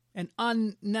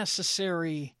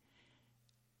unnecessary,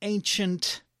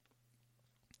 ancient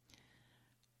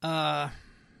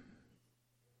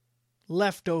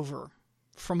leftover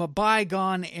from a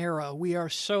bygone era. We are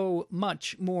so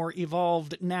much more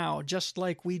evolved now, just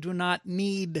like we do not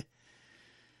need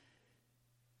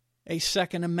a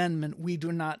Second Amendment. We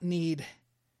do not need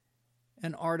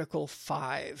an Article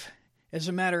 5. As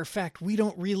a matter of fact, we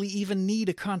don't really even need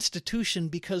a constitution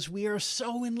because we are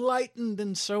so enlightened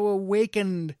and so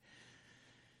awakened.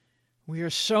 We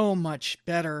are so much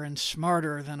better and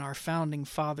smarter than our founding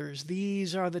fathers.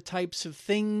 These are the types of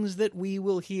things that we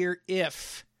will hear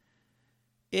if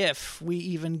we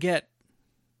even get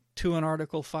to an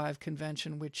Article 5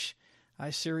 convention, which I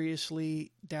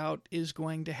seriously doubt is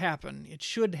going to happen. It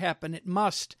should happen. It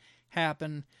must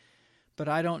happen. But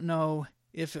I don't know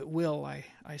if it will.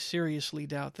 I seriously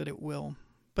doubt that it will.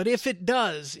 But if it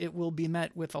does, it will be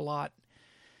met with a lot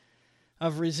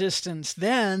of resistance.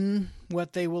 Then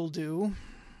what they will do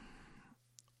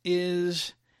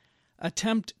is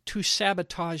attempt to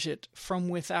sabotage it from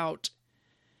without.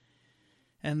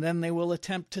 And then they will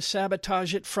attempt to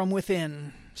sabotage it from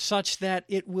within, such that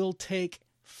it will take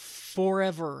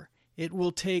forever. It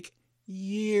will take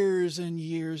years and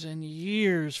years and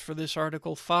years for this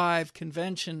Article 5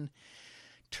 convention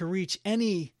to reach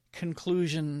any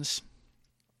conclusions.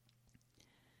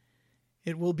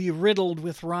 It will be riddled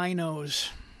with rhinos.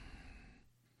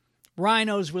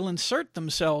 Rhinos will insert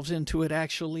themselves into it,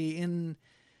 actually, in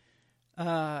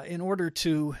order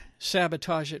to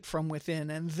sabotage it from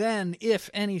within. And then, if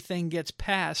anything gets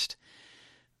passed,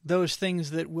 those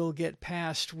things that will get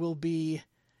passed will be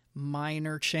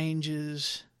minor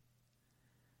changes.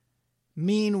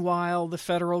 Meanwhile, the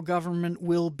federal government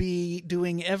will be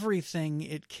doing everything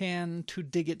it can to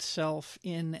dig itself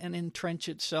in and entrench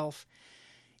itself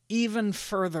even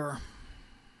further.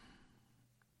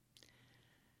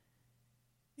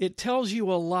 It tells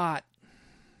you a lot.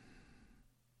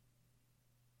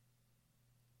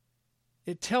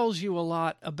 It tells you a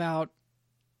lot about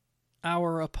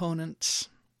our opponents,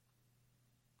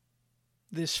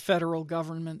 this federal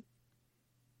government.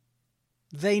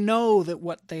 They know that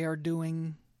what they are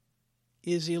doing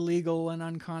is illegal and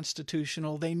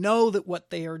unconstitutional. They know that what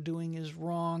they are doing is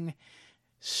wrong.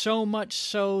 So much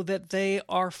so that they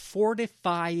are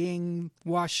fortifying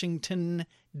Washington,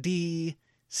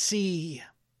 D.C.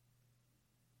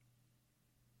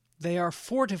 They are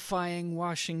fortifying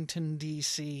Washington,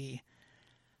 D.C.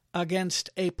 against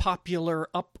a popular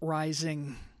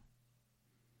uprising.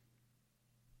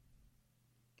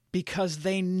 Because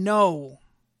they know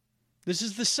This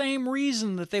is the same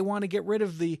reason that they want to get rid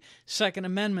of the Second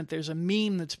Amendment. There's a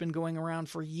meme that's been going around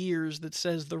for years that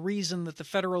says the reason that the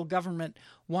federal government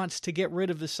wants to get rid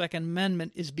of the Second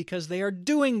Amendment is because they are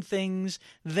doing things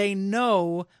they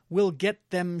know will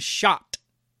get them shot.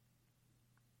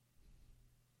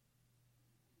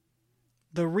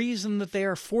 The reason that they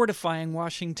are fortifying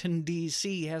Washington,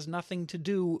 D.C. has nothing to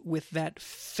do with that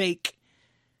fake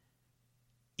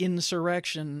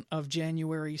insurrection of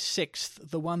January 6th,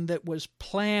 the one that was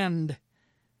planned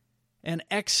and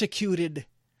executed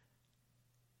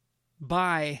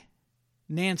by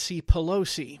Nancy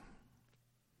Pelosi.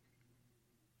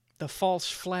 The false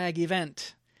flag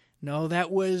event. No, that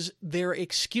was their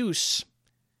excuse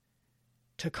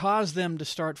to cause them to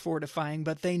start fortifying,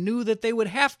 but they knew that they would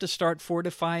have to start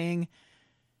fortifying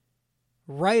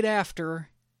right after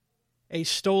a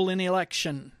stolen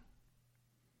election.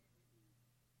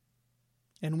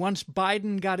 And once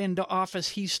Biden got into office,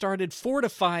 he started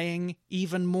fortifying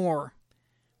even more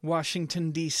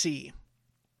Washington, D.C.,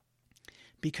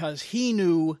 because he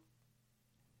knew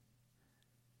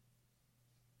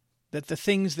that the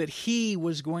things that he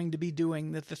was going to be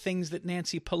doing, that the things that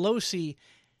Nancy Pelosi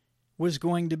was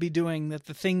going to be doing, that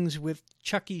the things with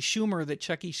Chucky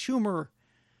Schumer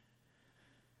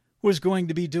was going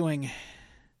to be doing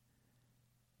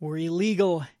were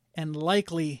illegal and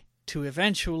likely to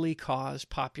eventually cause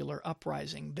popular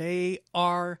uprising. They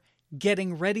are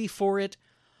getting ready for it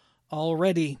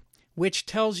already, which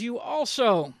tells you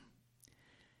also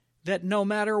that no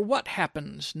matter what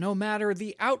happens, no matter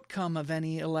the outcome of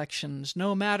any elections,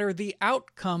 no matter the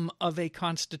outcome of a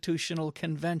constitutional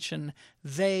convention,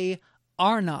 they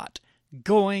are not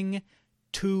going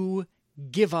to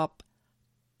give up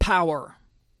power.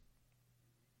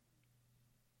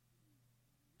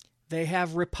 They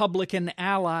have Republican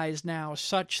allies now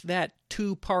such that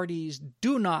two parties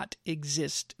do not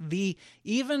exist.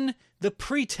 Even the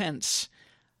pretense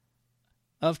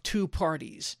of two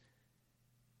parties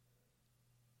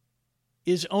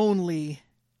is only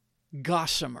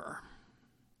gossamer.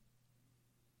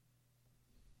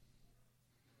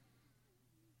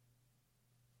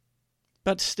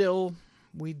 But still,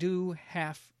 we do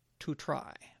have to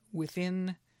try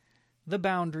within the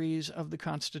boundaries of the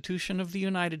Constitution of the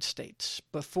United States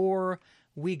before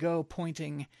we go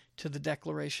pointing to the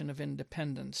Declaration of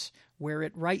Independence, where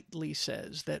it rightly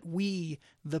says that we,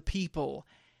 the people,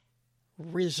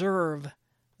 reserve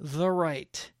the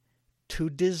right to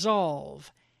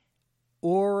dissolve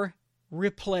or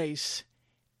replace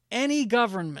any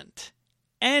government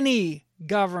that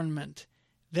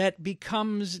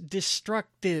becomes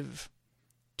destructive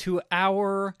to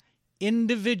our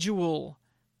individual,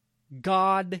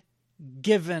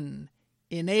 God-given,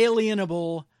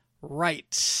 inalienable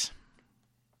rights.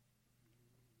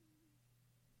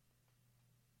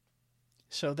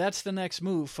 So that's the next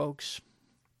move, folks.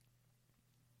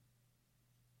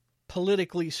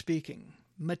 Politically speaking,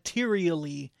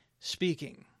 materially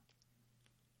speaking.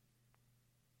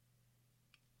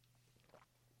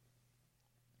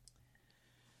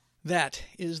 That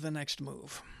is the next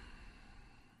move.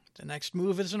 The next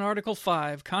move is in Article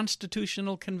 5,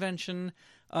 Constitutional Convention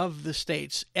of the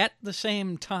States, at the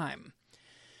same time.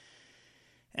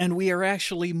 And we are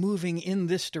actually moving in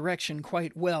this direction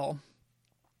quite well.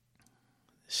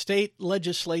 State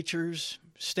legislatures,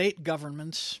 state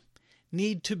governments,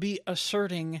 need to be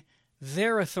asserting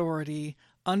their authority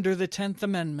under the 10th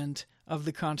Amendment of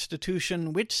the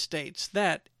Constitution, which states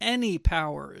that any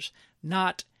powers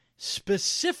not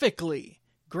specifically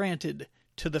granted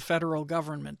to the federal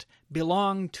government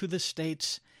belong to the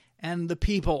states and the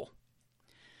people.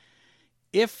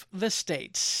 If the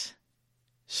states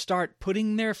start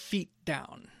putting their feet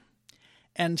down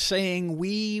and saying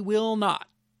we will not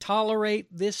tolerate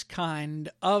this kind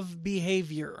of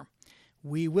behavior,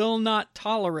 we will not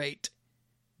tolerate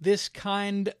this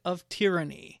kind of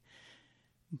tyranny,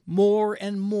 more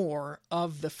and more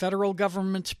of the federal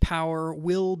government's power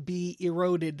will be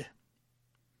eroded.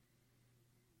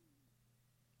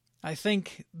 I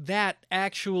think that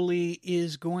actually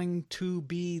is going to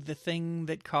be the thing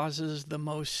that causes the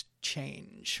most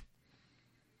change.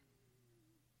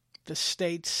 The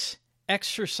states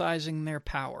exercising their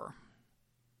power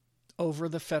over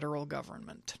the federal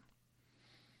government.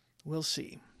 We'll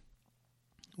see.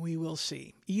 We will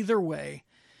see. Either way,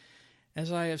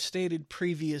 as I have stated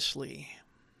previously,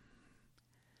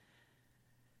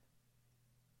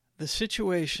 the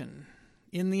situation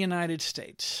in the United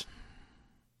States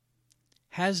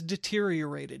has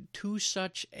deteriorated to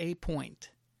such a point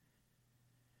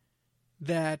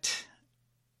that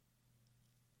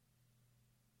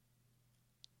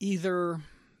either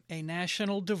a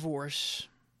national divorce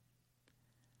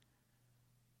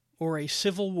or a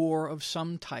civil war of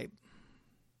some type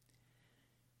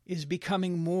is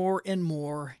becoming more and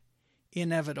more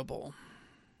inevitable.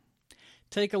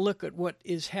 Take a look at what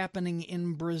is happening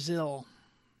in Brazil.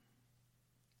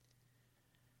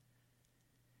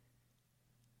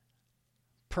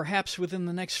 Perhaps within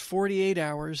the next 48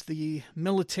 hours, the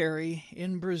military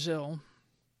in Brazil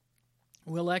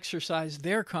will exercise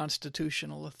their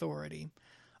constitutional authority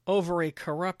over a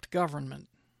corrupt government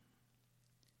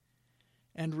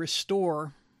and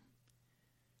restore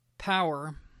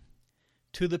power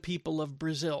to the people of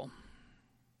Brazil.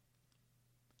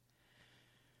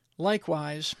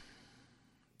 Likewise,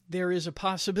 there is a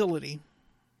possibility,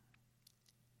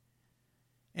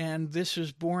 and this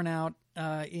is borne out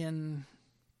in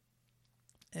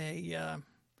a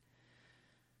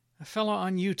fellow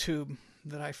on YouTube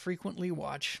that I frequently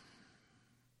watch.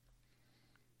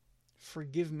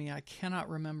 Forgive me, I cannot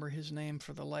remember his name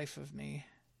for the life of me.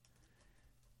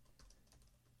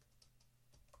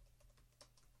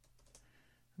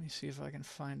 Let me see if I can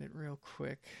find it real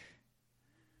quick.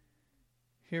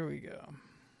 Here we go.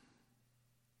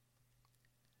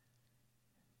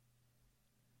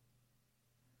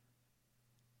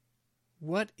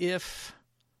 What if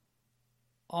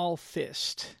all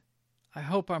fist? I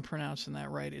hope I'm pronouncing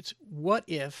that right. It's what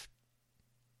if,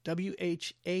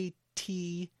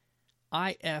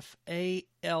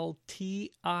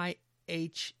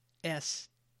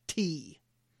 WHATIFALTIHST.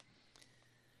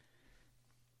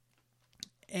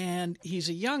 And he's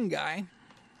a young guy.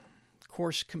 Of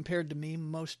course, compared to me,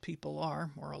 most people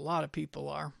are, or a lot of people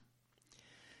are.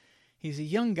 He's a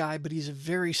young guy, but he's a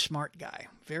very smart guy,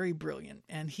 very brilliant.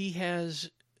 And he has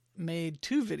made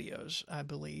 2 videos, I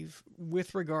believe,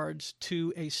 with regards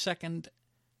to a second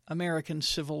American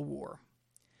Civil War.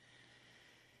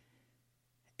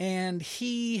 And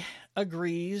he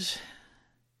agrees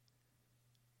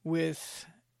with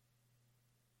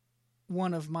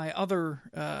one of the other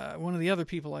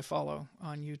people I follow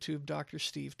on YouTube, Dr.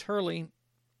 Steve Turley,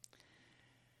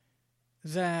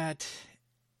 that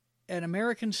an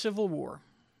American Civil War,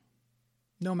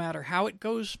 no matter how it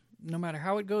goes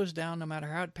down, no matter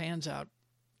how it pans out,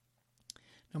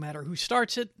 no matter who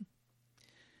starts it,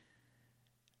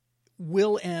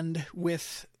 will end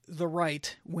with the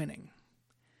right winning.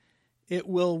 It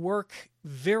will work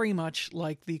very much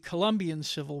like the Colombian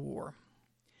Civil War,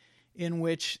 in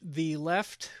which the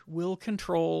left will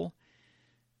control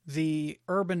the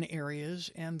urban areas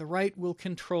and the right will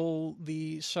control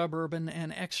the suburban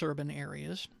and exurban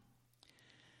areas,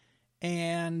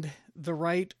 and the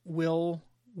right will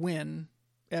win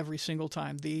every single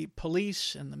time. The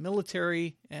police and the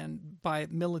military, and by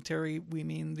military we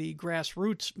mean the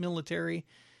grassroots military,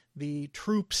 the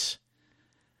troops,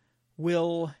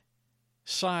 will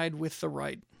side with the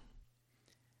right,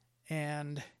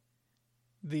 and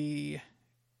the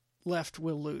left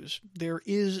will lose. There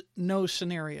is no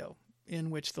scenario in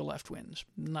which the left wins.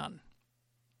 None.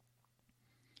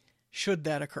 Should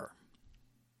that occur,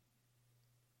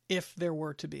 if there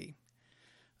were to be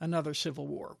another civil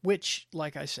war, which,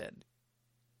 like I said,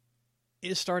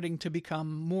 is starting to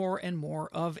become more and more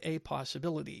of a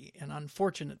possibility, an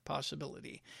unfortunate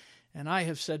possibility. And I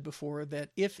have said before that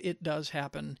if it does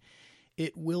happen,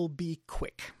 it will be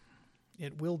quick.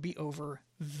 It will be over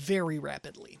very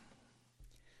rapidly.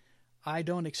 I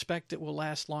don't expect it will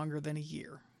last longer than a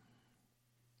year,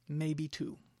 maybe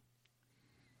 2.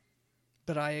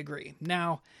 But I agree.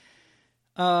 Now,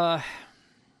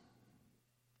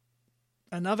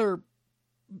 another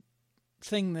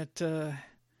thing that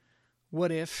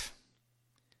what if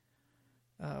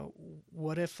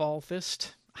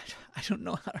Alfist, I don't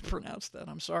know how to pronounce that,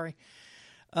 I'm sorry,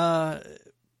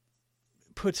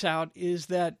 puts out is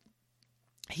that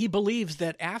he believes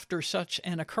that after such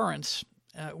an occurrence,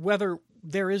 whether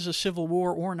there is a civil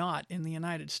war or not in the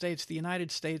United States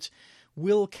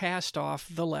will cast off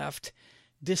the left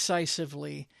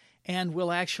decisively and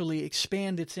will actually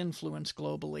expand its influence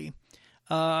globally.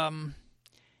 And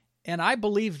I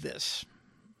believe this.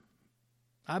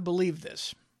 I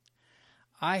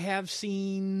have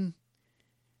seen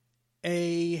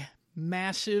a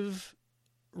massive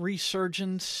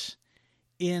resurgence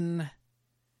in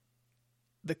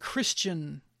the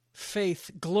Christian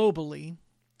faith globally.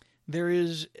 There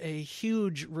is a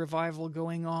huge revival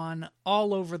going on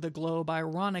all over the globe,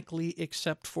 ironically,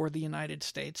 except for the United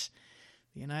States.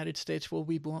 The United States will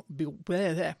be one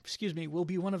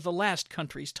of the last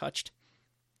countries touched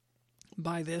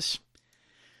by this.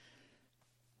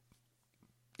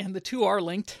 And the two are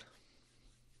linked.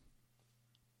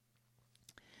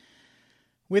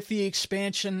 With the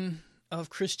expansion of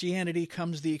Christianity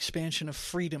comes the expansion of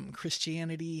freedom.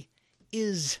 Christianity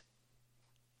is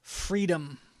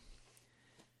freedom.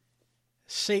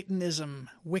 Satanism,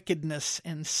 wickedness,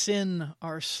 and sin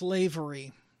are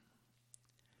slavery.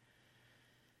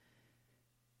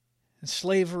 And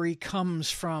slavery comes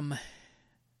from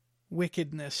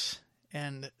wickedness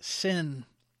and sin.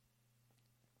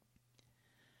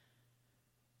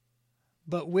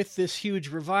 But with this huge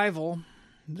revival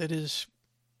that is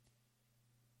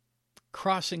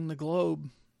crossing the globe,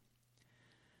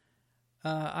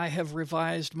 I have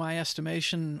revised my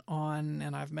estimation on,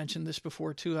 and I've mentioned this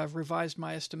before too, I've revised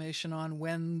my estimation on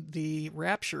when the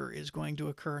rapture is going to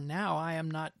occur. Now I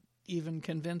am not even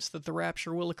convinced that the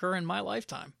rapture will occur in my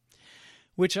lifetime,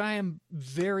 which I am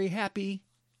very happy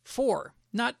for.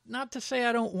 Not to say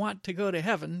I don't want to go to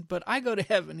heaven, but I go to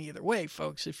heaven either way,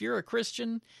 folks. If you're a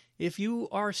Christian, if you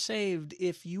are saved,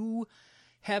 if you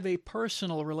have a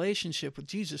personal relationship with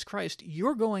Jesus Christ,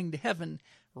 you're going to heaven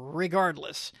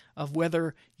regardless of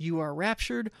whether you are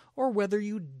raptured or whether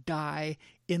you die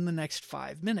in the next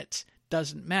 5 minutes.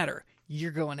 Doesn't matter.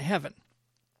 You're going to heaven.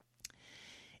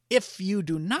 If you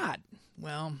do not,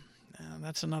 well,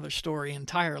 that's another story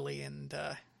entirely, and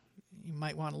you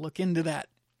might want to look into that.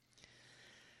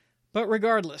 But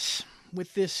regardless,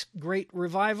 with this great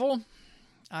revival,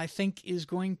 I think is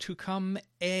going to come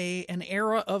an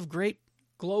era of great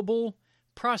global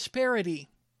prosperity.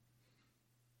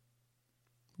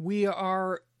 We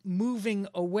are moving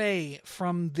away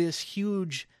from this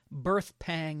huge birth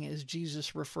pang, as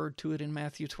Jesus referred to it in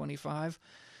Matthew 25.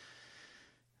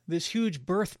 This huge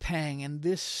birth pang, and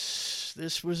this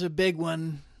was a big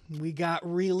one. We got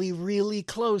really, really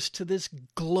close to this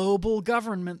global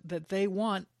government that they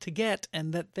want to get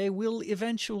and that they will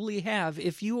eventually have.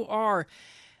 If you are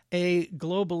a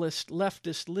globalist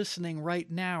leftist listening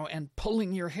right now and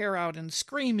pulling your hair out and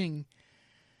screaming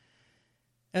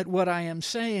at what I am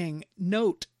saying,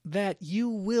 note that you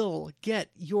will get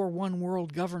your one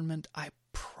world government. I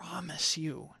promise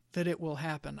you that it will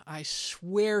happen. I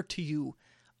swear to you,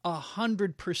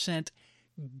 100%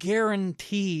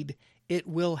 guaranteed it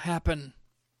will happen.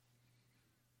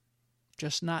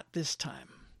 Just not this time.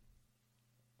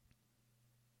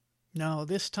 No,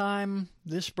 this time,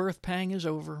 this birth pang is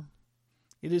over.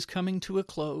 It is coming to a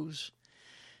close,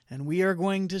 and we are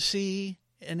going to see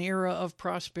an era of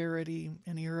prosperity,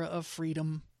 an era of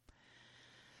freedom.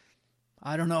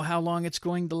 I don't know how long it's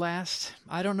going to last.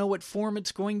 I don't know what form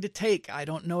it's going to take. I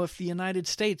don't know if the United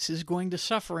States is going to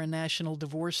suffer a national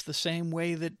divorce the same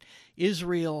way that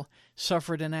Israel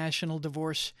suffered a national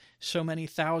divorce so many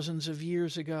thousands of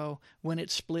years ago when it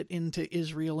split into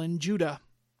Israel and Judah.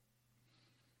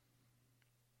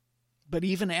 But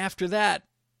even after that,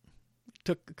 it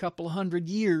took a couple of 100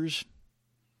 years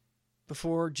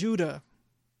before Judah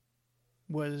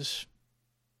was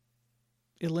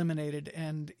eliminated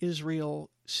and Israel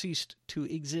ceased to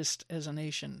exist as a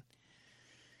nation.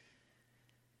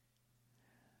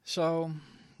 So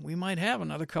we might have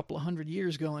another couple of 100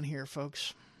 years going here,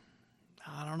 folks.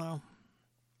 I don't know.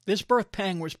 This birth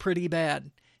pang was pretty bad,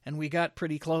 and we got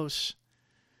pretty close.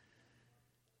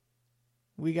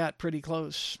 We got pretty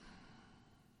close.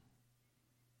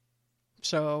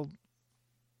 So,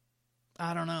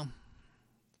 I don't know.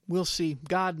 We'll see.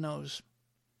 God knows.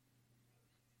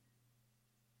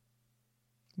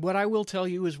 What I will tell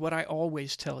you is what I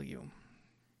always tell you.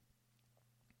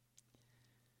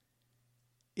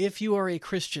 If you are a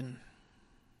Christian,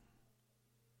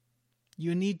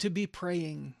 you need to be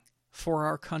praying for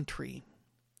our country.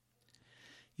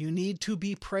 You need to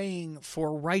be praying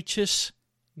for righteous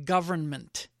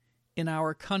government in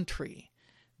our country.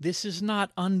 This is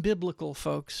not unbiblical,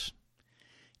 folks.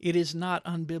 It is not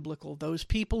unbiblical. Those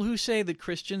people who say that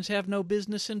Christians have no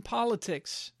business in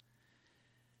politics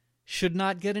should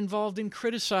not get involved in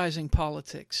criticizing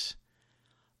politics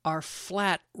are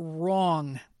flat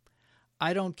wrong.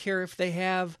 I don't care if they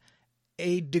have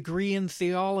a degree in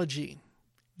theology.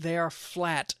 They are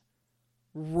flat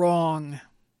wrong.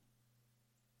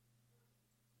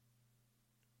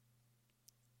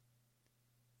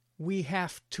 We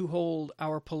have to hold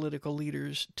our political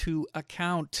leaders to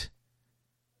account.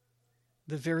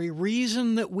 The very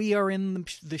reason that we are in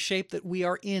the shape that we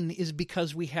are in is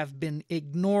because we have been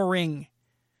ignoring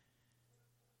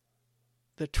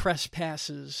the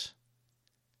trespasses,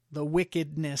 the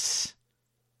wickedness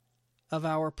of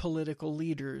our political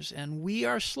leaders. And we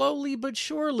are slowly but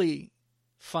surely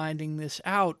finding this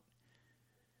out.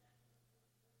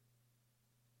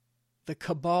 The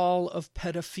cabal of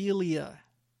pedophilia,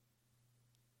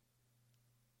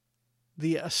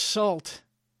 the assault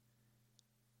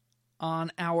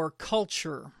on our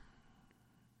culture,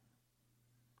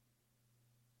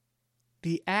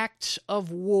 the acts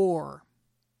of war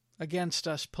against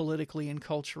us politically and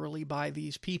culturally by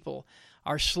these people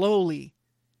are slowly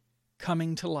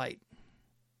coming to light.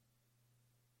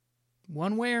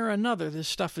 One way or another, this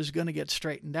stuff is going to get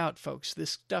straightened out, folks.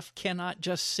 This stuff cannot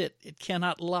just sit. It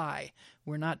cannot lie.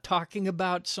 We're not talking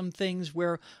about some things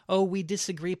where, we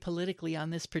disagree politically on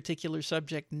this particular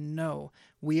subject. No,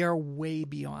 we are way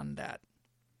beyond that.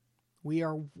 We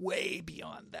are way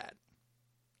beyond that.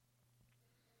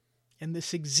 And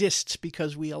this exists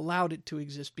because we allowed it to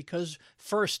exist, because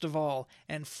first of all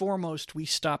and foremost, we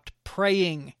stopped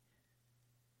praying.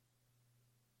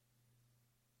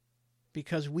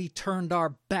 Because we turned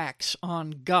our backs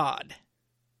on God.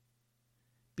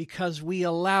 Because we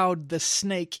allowed the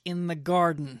snake in the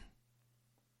garden.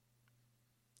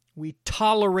 We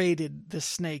tolerated the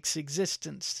snake's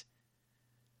existence.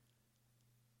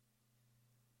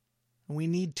 We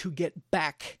need to get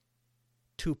back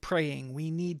to praying. We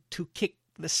need to kick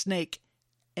the snake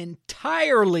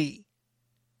entirely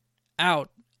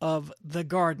out of the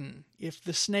garden. If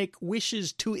the snake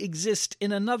wishes to exist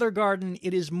in another garden,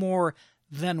 it is more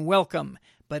than welcome,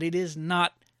 but it is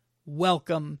not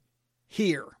welcome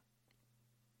here.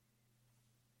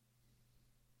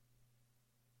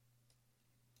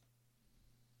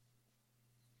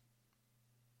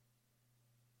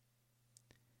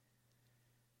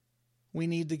 We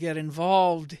need to get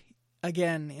involved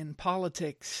again in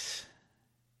politics.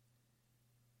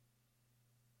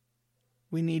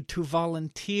 We need to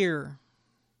volunteer.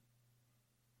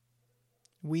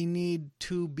 We need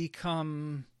to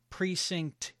become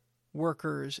precinct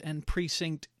workers and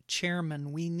precinct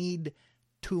chairmen. We need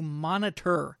to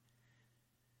monitor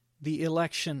the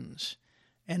elections.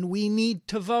 And we need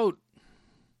to vote.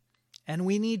 And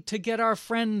we need to get our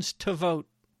friends to vote.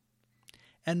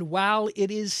 And while it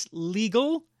is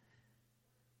legal,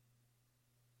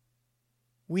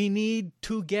 we need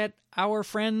to get our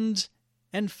friends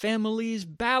and families'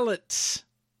 ballots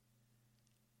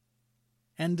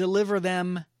and deliver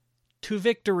them to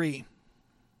victory.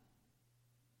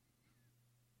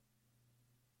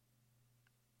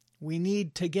 We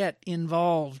need to get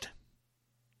involved.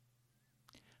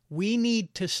 We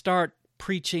need to start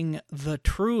preaching the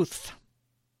truth,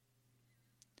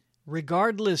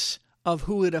 regardless of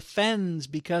who it offends,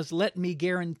 because let me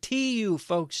guarantee you,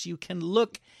 folks, you can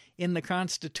look in the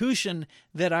Constitution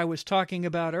that I was talking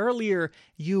about earlier,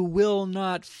 you will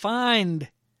not find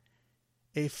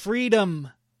a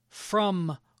freedom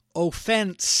from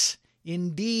offense.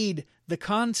 Indeed, the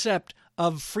concept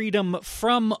of freedom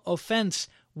from offense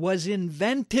was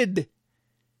invented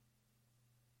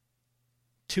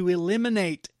to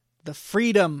eliminate the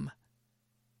freedom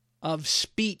of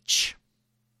speech,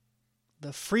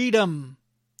 the freedom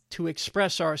to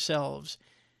express ourselves.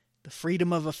 The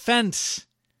freedom of offense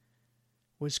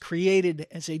was created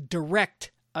as a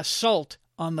direct assault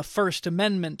on the First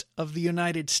Amendment of the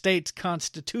United States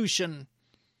Constitution.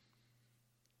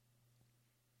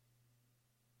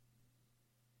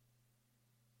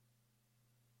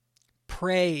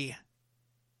 Pray.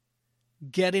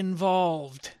 Get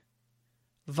involved.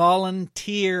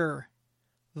 Volunteer.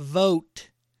 Vote.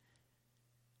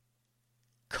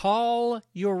 Call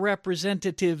your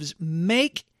representatives.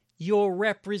 Make your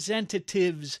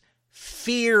representatives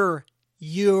fear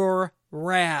your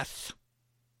wrath.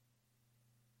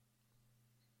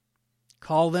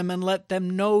 Call them and let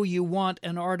them know you want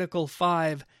an Article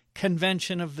 5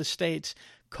 Convention of the States.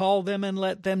 Call them and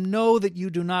let them know that you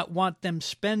do not want them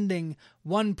spending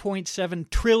 $1.7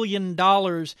 trillion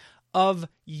of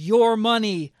your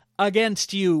money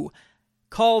against you.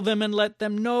 Call them and let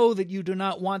them know that you do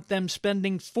not want them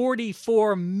spending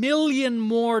 $44 million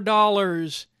more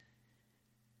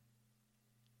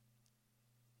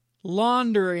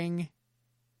laundering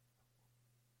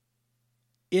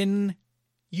in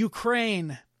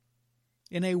Ukraine,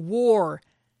 in a war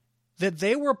that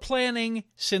they were planning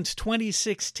since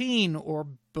 2016 or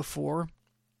before,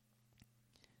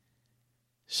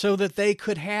 so that they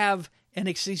could have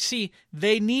see,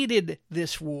 they needed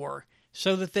this war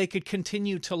so that they could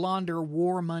continue to launder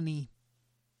war money.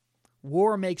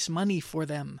 War makes money for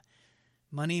them.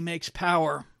 Money makes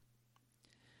power.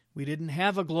 We didn't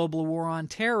have a global war on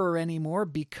terror anymore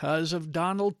because of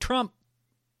Donald Trump.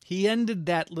 He ended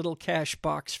that little cash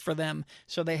box for them,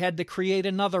 so they had to create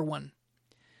another one.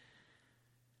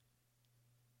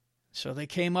 So they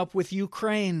came up with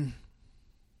Ukraine.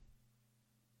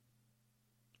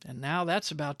 And now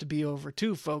that's about to be over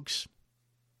too, folks.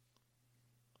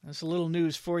 That's a little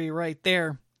news for you right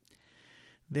there.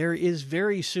 There is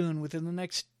very soon, within the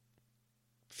next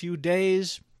few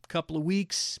days, couple of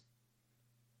weeks,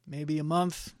 maybe a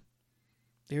month,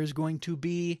 there's going to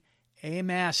be a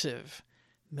massive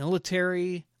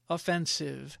military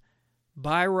offensive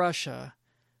by Russia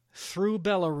through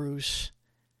Belarus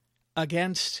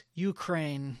against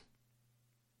Ukraine.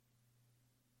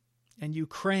 And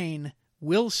Ukraine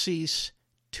will cease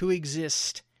to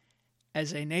exist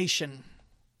as a nation.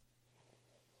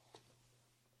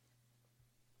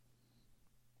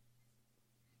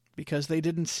 Because they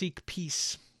didn't seek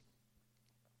peace.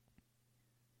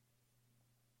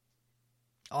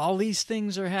 All these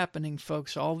things are happening,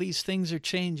 folks. All these things are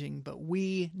changing, but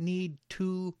we need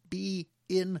to be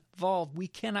involved. We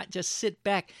cannot just sit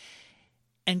back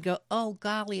and go, oh,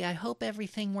 golly, I hope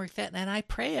everything works out, and I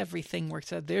pray everything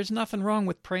works out. There's nothing wrong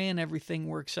with praying everything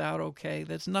works out, okay?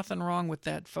 There's nothing wrong with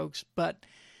that, folks, but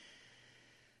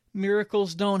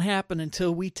miracles don't happen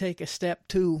until we take a step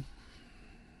too.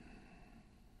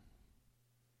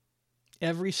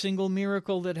 Every single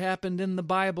miracle that happened in the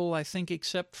Bible, I think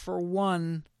except for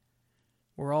one,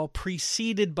 were all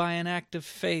preceded by an act of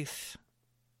faith.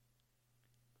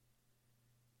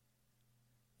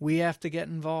 We have to get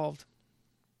involved.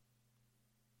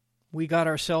 We got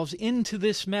ourselves into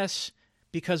this mess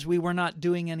because we were not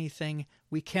doing anything.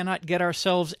 We cannot get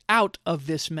ourselves out of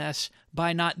this mess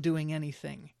by not doing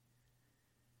anything.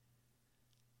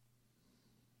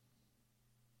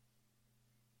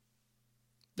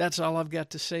 That's all I've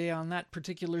got to say on that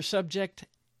particular subject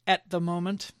at the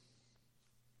moment.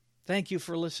 Thank you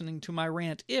for listening to my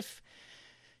rant. If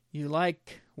you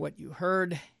like what you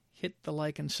heard, hit the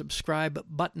like and subscribe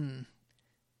button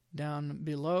down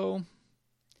below.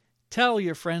 Tell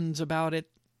your friends about it.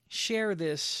 Share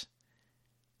this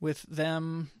with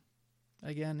them.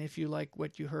 Again, if you like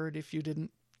what you heard, if you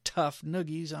didn't, tough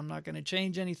noogies. I'm not going to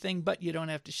change anything, but you don't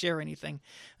have to share anything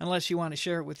unless you want to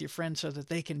share it with your friends so that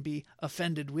they can be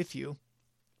offended with you.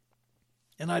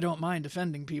 And I don't mind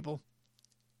offending people,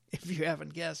 if you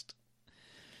haven't guessed.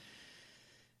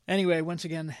 Anyway, once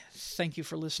again, thank you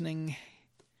for listening.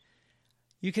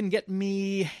 You can get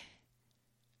me,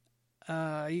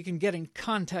 you can get in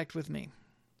contact with me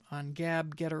on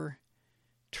Gab, Getter,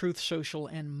 Truth Social,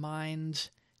 and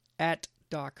Minds at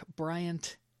Doc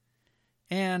Bryant.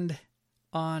 And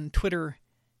on Twitter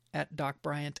at Doc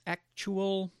Bryant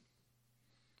Actual.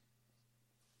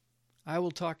 I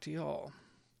will talk to y'all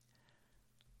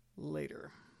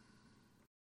later.